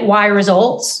get Y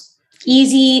results.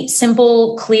 Easy,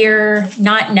 simple, clear,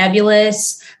 not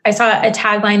nebulous. I saw a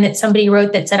tagline that somebody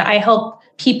wrote that said, I help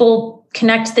people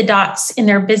connect the dots in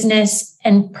their business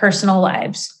and personal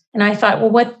lives. And I thought,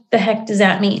 well, what the heck does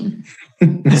that mean?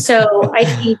 So I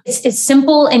think it's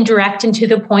simple and direct and to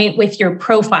the point with your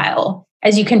profile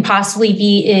as you can possibly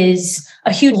be is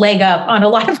a huge leg up on a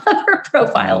lot of other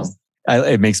profiles.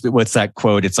 It makes me, what's that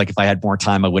quote? It's like, if I had more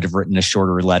time, I would have written a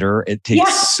shorter letter. It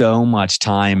takes so much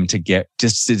time to get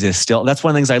just to distill. That's one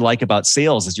of the things I like about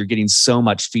sales is you're getting so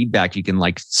much feedback. You can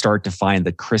like start to find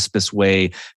the crispest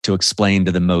way to explain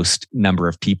to the most number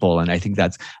of people. And I think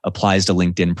that applies to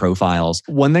LinkedIn profiles.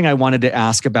 One thing I wanted to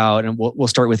ask about, and we'll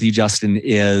start with you, Justin,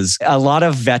 is a lot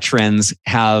of veterans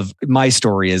have, my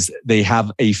story is they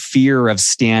have a fear of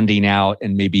standing out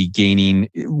and maybe gaining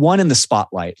one in the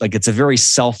spotlight. Like it's a very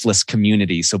selfless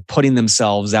community. So putting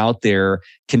themselves out there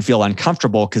can feel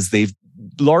uncomfortable because they've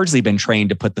largely been trained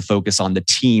to put the focus on the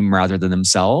team rather than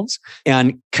themselves.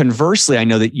 And conversely, I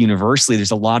know that universally,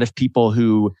 there's a lot of people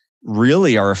who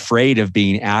really are afraid of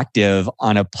being active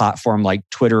on a platform like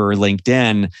Twitter or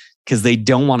LinkedIn because they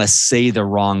don't want to say the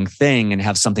wrong thing and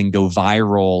have something go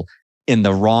viral in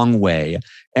the wrong way.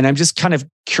 And I'm just kind of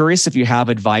curious if you have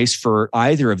advice for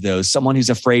either of those, someone who's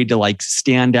afraid to like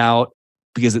stand out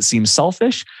because it seems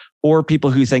selfish, or people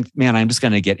who think, man, I'm just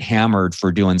going to get hammered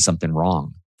for doing something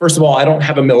wrong. First of all, I don't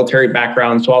have a military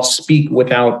background, so I'll speak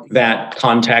without that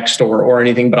context or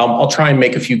anything, but I'll try and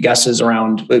make a few guesses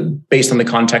around based on the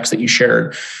context that you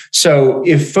shared. So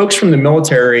if folks from the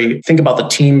military think about the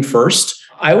team first,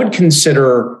 I would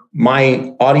consider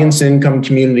my audience and income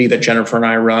community that Jennifer and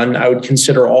I run. I would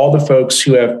consider all the folks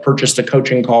who have purchased a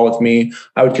coaching call with me.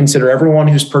 I would consider everyone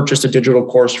who's purchased a digital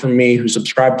course from me, who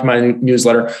subscribed to my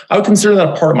newsletter. I would consider that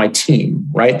a part of my team,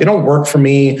 right? They don't work for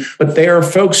me, but they are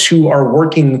folks who are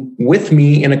working with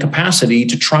me in a capacity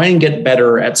to try and get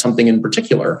better at something in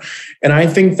particular. And I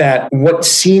think that what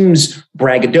seems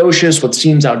braggadocious, what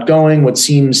seems outgoing, what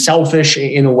seems selfish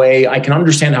in a way, I can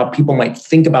understand how people might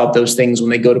think about those things when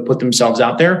they go to put themselves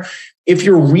out there. If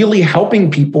you're really helping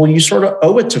people, you sort of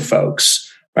owe it to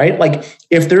folks, right? Like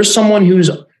if there's someone who's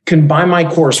can buy my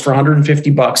course for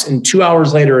 $150 and 2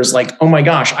 hours later is like, oh my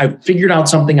gosh, I've figured out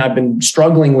something I've been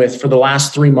struggling with for the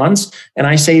last 3 months. And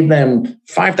I save them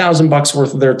 $5,000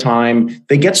 worth of their time.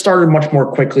 They get started much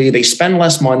more quickly. They spend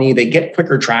less money. They get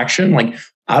quicker traction. Like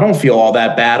I don't feel all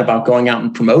that bad about going out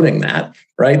and promoting that.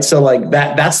 Right. So like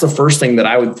that's the first thing that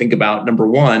I would think about. Number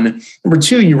one. Number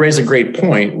two, you raise a great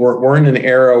point. We're in an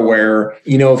era where,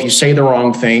 if you say the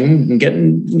wrong thing, you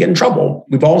can get in trouble.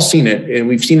 We've all seen it. And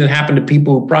we've seen it happen to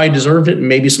people who probably deserved it and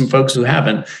maybe some folks who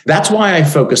haven't. That's why I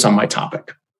focus on my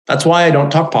topic. That's why I don't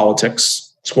talk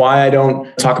politics. It's why I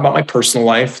don't talk about my personal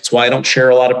life. It's why I don't share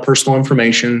a lot of personal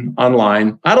information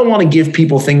online. I don't want to give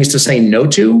people things to say no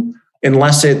to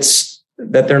unless it's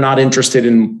that they're not interested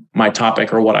in my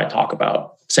topic or what I talk about.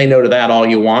 Say no to that all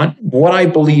you want. What I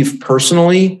believe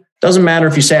personally, doesn't matter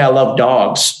if you say I love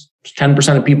dogs,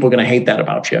 10% of people are going to hate that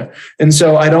about you. And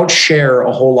so I don't share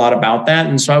a whole lot about that.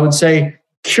 And so I would say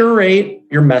curate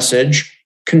your message,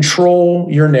 control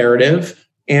your narrative,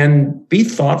 and be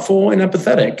thoughtful and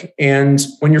empathetic. And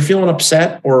when you're feeling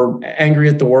upset or angry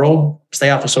at the world, stay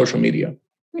off of social media.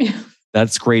 Yeah.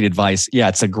 That's great advice. Yeah,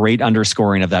 it's a great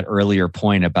underscoring of that earlier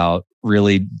point about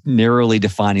really narrowly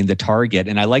defining the target.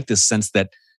 And I like this sense that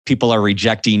people are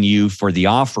rejecting you for the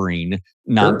offering,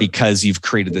 not because you've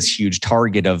created this huge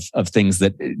target of things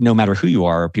that no matter who you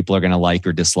are, people are going to like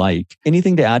or dislike.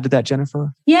 Anything to add to that,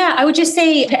 Jennifer? Yeah, I would just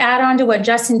say to add on to what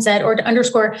Justin said or to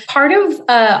underscore, part of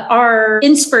our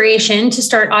inspiration to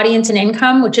start Audience and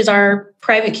Income, which is our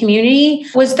private community,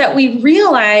 was that we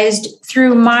realized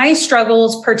through my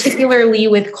struggles, particularly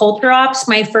with Culture Ops,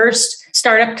 my first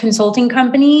startup consulting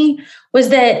company, was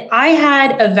that I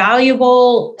had a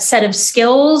valuable set of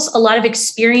skills, a lot of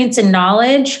experience and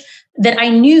knowledge that I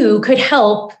knew could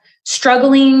help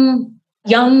struggling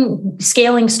young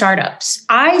scaling startups.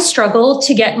 I struggled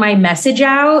to get my message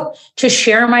out, to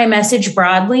share my message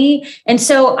broadly. And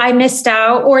so I missed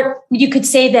out, or you could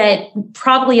say that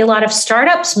probably a lot of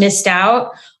startups missed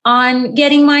out on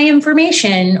getting my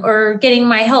information or getting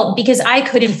my help because I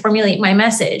couldn't formulate my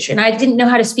message. And I didn't know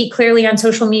how to speak clearly on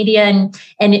social media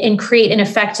and create an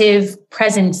effective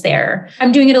presence there.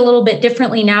 I'm doing it a little bit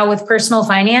differently now with personal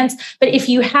finance. But if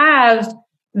you have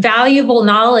valuable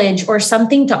knowledge or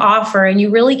something to offer and you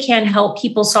really can help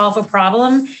people solve a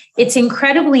problem, it's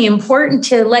incredibly important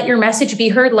to let your message be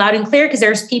heard loud and clear, because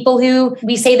there's people who,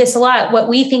 we say this a lot, what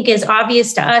we think is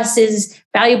obvious to us is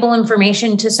valuable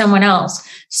information to someone else.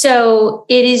 So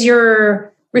it is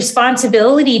your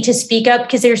responsibility to speak up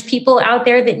because there's people out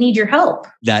there that need your help.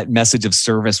 That message of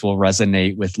service will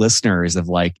resonate with listeners of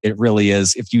like, it really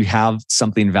is, if you have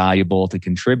something valuable to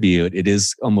contribute, it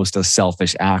is almost a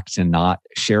selfish act to not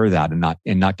share that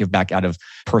and not give back out of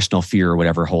personal fear or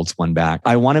whatever holds one back.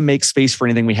 I want to make space for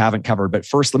anything we haven't covered. But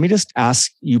first, let me just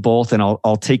ask you both, and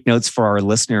I'll take notes for our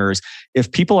listeners.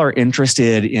 If people are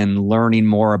interested in learning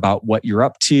more about what you're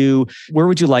up to, where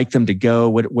would you like them to go?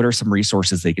 What are some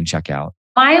resources they can check out?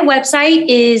 My website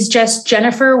is just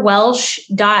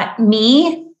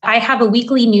jenniferwelsh.me. I have a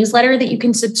weekly newsletter that you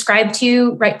can subscribe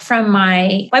to right from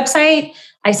my website.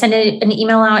 I send an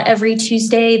email out every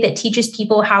Tuesday that teaches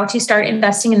people how to start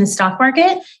investing in the stock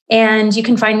market. And you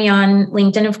can find me on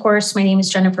LinkedIn, of course. My name is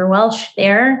Jennifer Welsh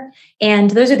there.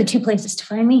 And those are the two places to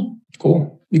find me.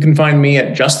 Cool. You can find me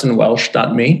at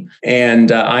justinwelsh.me.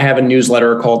 And I have a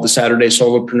newsletter called The Saturday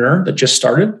Solopreneur that just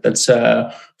started. That's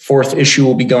fourth issue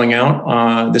will be going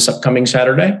out this upcoming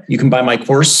Saturday. You can buy my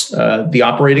course, The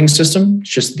Operating System. It's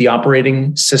just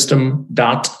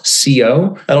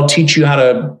theoperating.system.co. That'll teach you how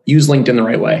to use LinkedIn the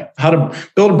right way, how to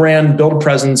build a brand, build a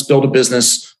presence, build a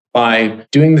business by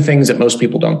doing the things that most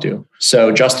people don't do.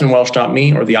 So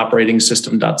justinwelsh.me or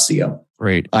theoperating.system.co.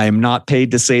 Great. I am not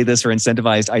paid to say this or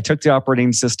incentivized. I took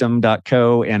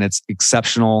theoperating.system.co and it's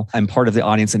exceptional. I'm part of the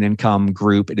Audience and Income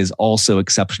group. It is also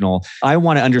exceptional. I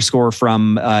want to underscore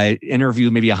from an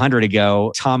interview maybe 100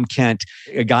 ago, Tom Kent,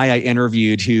 a guy I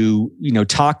interviewed who,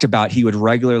 talked about he would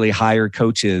regularly hire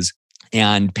coaches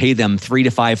and pay them $3,000 to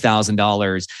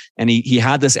 $5,000. And he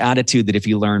had this attitude that if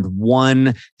he learned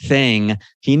one thing,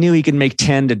 he knew he could make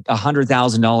 $10,000 to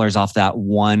 $100,000 off that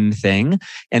one thing.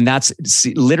 And that's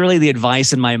literally the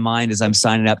advice in my mind as I'm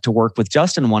signing up to work with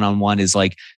Justin one-on-one is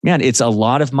like, man, it's a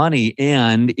lot of money.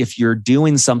 And if you're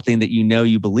doing something that you know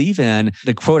you believe in,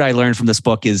 the quote I learned from this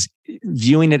book is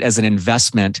viewing it as an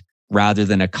investment rather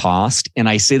than a cost. And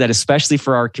I say that especially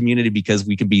for our community because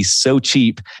we can be so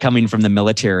cheap coming from the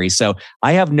military. So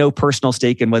I have no personal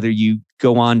stake in whether you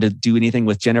go on to do anything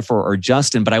with Jennifer or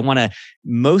Justin, but I want to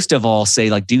most of all say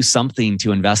like do something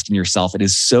to invest in yourself. It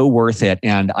is so worth it.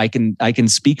 And I can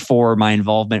speak for my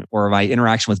involvement or my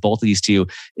interaction with both of these two,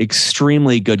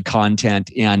 extremely good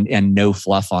content and no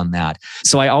fluff on that.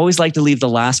 So I always like to leave the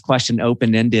last question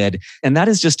open-ended. And that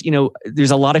is just,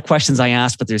 there's a lot of questions I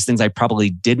asked, but there's things I probably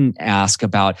didn't ask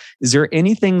about. Is there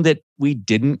anything that we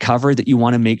didn't cover that you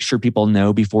want to make sure people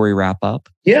know before we wrap up?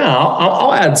 Yeah,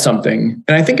 I'll add something.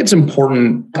 And I think it's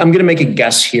important. I'm going to make a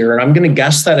guess here. And I'm going to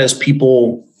guess that as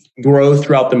people grow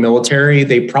throughout the military,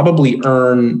 they probably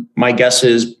earn, my guess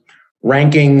is,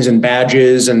 rankings and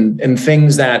badges and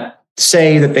things that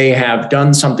say that they have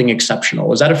done something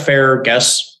exceptional. Is that a fair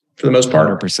guess for the most part?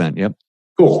 100%. Yep.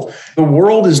 Cool. The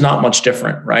world is not much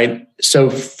different, right? So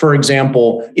for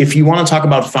example, if you want to talk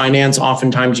about finance,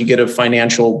 oftentimes you get a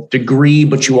financial degree,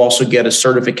 but you also get a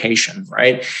certification,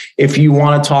 right? If you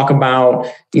want to talk about,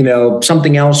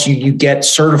 something else, you get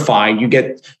certified, you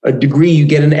get a degree, you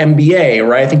get an MBA,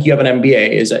 right? I think you have an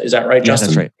MBA. Is that right, Justin?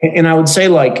 Yeah, that's right. And I would say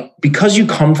because you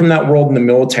come from that world in the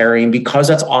military and because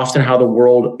that's often how the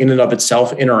world in and of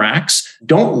itself interacts,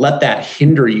 don't let that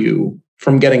hinder you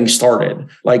from getting started.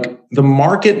 The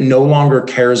market no longer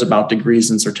cares about degrees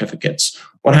and certificates.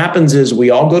 What happens is we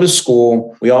all go to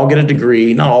school, we all get a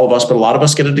degree, not all of us, but a lot of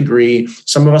us get a degree.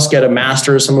 Some of us get a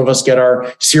master's, some of us get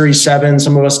our Series 7,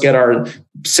 some of us get our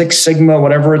Six Sigma,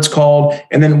 whatever it's called.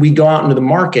 And then we go out into the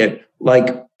market,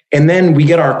 and then we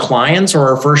get our clients or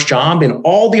our first job and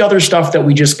all the other stuff that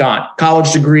we just got,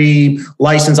 college degree,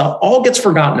 license, all gets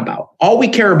forgotten about. All we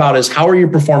care about is how are you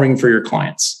performing for your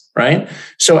clients? Right?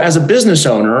 So as a business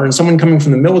owner and someone coming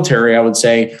from the military, I would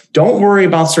say, don't worry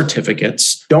about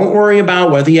certificates. Don't worry about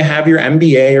whether you have your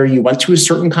MBA or you went to a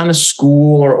certain kind of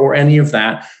school or any of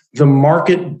that. The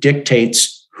market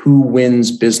dictates who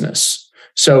wins business.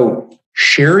 So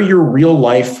share your real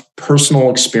life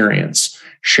personal experience.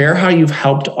 Share how you've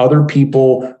helped other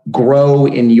people grow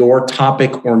in your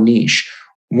topic or niche.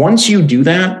 Once you do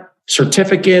that,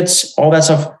 certificates, all that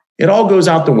stuff, it all goes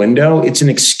out the window. It's an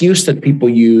excuse that people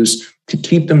use to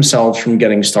keep themselves from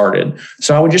getting started.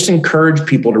 So I would just encourage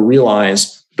people to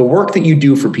realize the work that you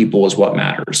do for people is what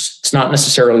matters. It's not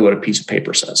necessarily what a piece of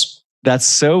paper says. That's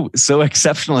so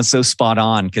exceptional and so spot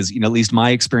on because, at least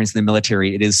my experience in the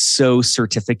military, it is so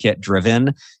certificate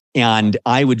driven. And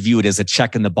I would view it as a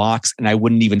check in the box and I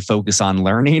wouldn't even focus on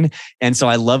learning. And so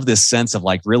I love this sense of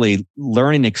really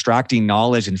learning, extracting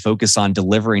knowledge and focus on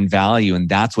delivering value. And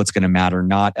that's what's going to matter,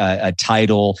 not a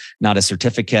title, not a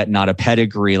certificate, not a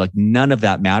pedigree, none of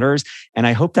that matters. And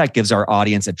I hope that gives our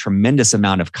audience a tremendous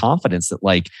amount of confidence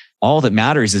that all that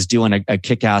matters is doing a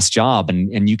kick-ass job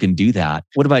and you can do that.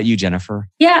 What about you, Jennifer?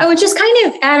 Yeah, I would just kind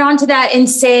of add on to that and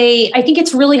say, I think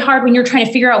it's really hard when you're trying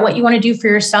to figure out what you want to do for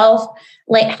yourself,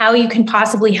 how you can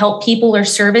possibly help people or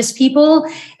service people.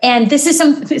 And this is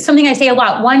something I say a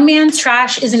lot. One man's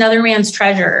trash is another man's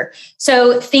treasure.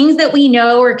 So things that we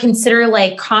know or consider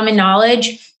common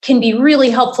knowledge can be really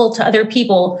helpful to other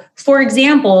people. For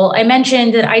example, I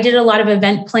mentioned that I did a lot of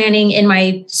event planning in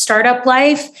my startup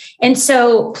life. And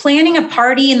so planning a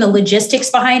party and the logistics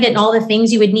behind it and all the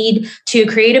things you would need to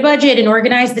create a budget and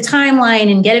organize the timeline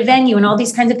and get a venue and all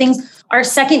these kinds of things are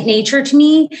second nature to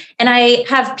me. And I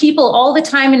have people all the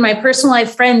time in my personal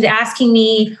life, friends asking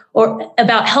me or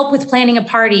about help with planning a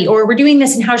party, or we're doing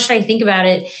this and how should I think about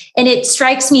it? And it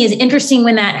strikes me as interesting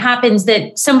when that happens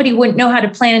that somebody wouldn't know how to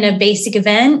plan a basic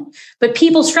event, but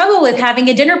people struggle with having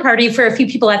a dinner party for a few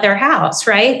people at their house,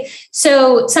 right?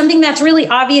 So something that's really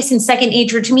obvious and second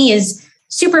nature to me is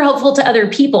super helpful to other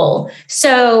people.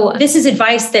 So this is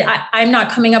advice that I'm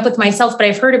not coming up with myself, but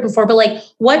I've heard it before. But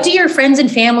what do your friends and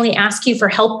family ask you for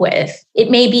help with? It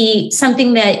may be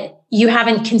something that you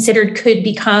haven't considered could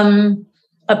become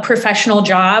a professional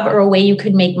job or a way you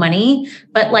could make money.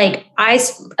 But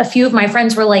a few of my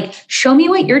friends were like, show me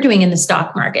what you're doing in the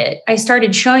stock market. I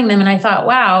started showing them and I thought,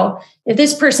 wow, if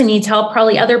this person needs help,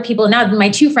 probably other people. Now my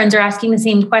two friends are asking the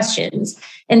same questions.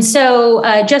 And so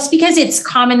just because it's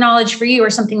common knowledge for you or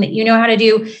something that you know how to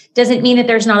do doesn't mean that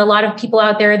there's not a lot of people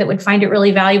out there that would find it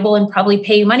really valuable and probably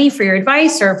pay you money for your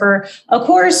advice or for a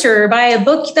course or buy a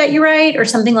book that you write or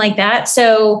something like that.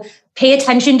 So pay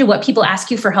attention to what people ask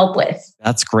you for help with.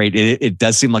 That's great. It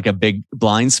does seem like a big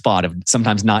blind spot of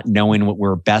sometimes not knowing what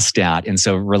we're best at. And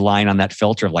so relying on that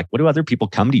filter of like, what do other people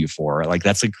come to you for? Like,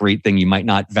 that's a great thing. You might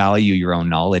not value your own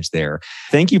knowledge there.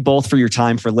 Thank you both for your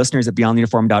time. For listeners at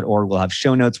beyondtheuniform.org, we'll have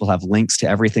show notes. We'll have links to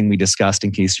everything we discussed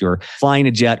in case you're flying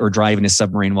a jet or driving a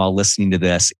submarine while listening to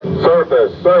this.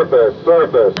 Surface.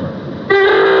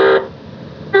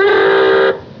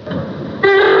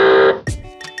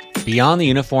 Beyond the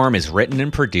Uniform is written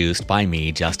and produced by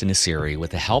me, Justin Nassiri,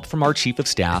 with the help from our Chief of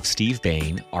Staff, Steve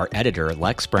Bain, our editor,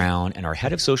 Lex Brown, and our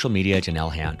Head of Social Media,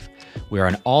 Janelle Hanf. We are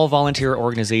an all-volunteer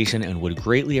organization and would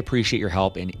greatly appreciate your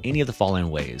help in any of the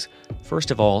following ways.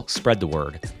 First of all, spread the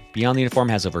word. Beyond the Uniform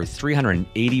has over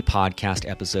 380 podcast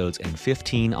episodes and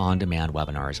 15 on-demand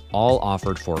webinars, all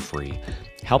offered for free.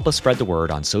 Help us spread the word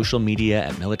on social media,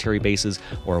 at military bases,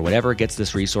 or whatever gets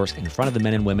this resource in front of the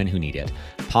men and women who need it.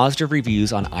 Positive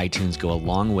reviews on iTunes go a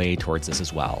long way towards this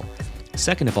as well.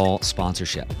 Second of all,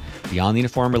 sponsorship. Beyond the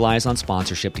Uniform relies on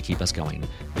sponsorship to keep us going.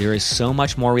 There is so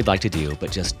much more we'd like to do,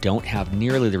 but just don't have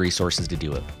nearly the resources to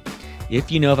do it.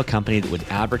 If you know of a company that would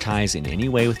advertise in any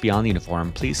way with Beyond the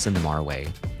Uniform, please send them our way.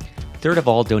 Third of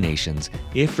all, donations.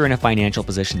 If you're in a financial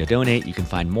position to donate, you can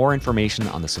find more information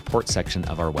on the support section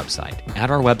of our website.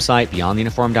 At our website,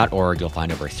 beyondtheuniform.org, you'll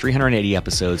find over 380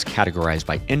 episodes categorized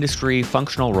by industry,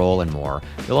 functional role, and more.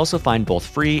 You'll also find both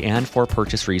free and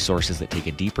for-purchase resources that take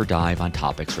a deeper dive on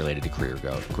topics related to career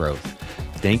growth.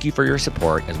 Thank you for your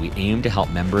support as we aim to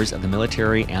help members of the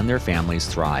military and their families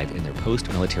thrive in their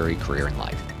post-military career and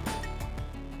life.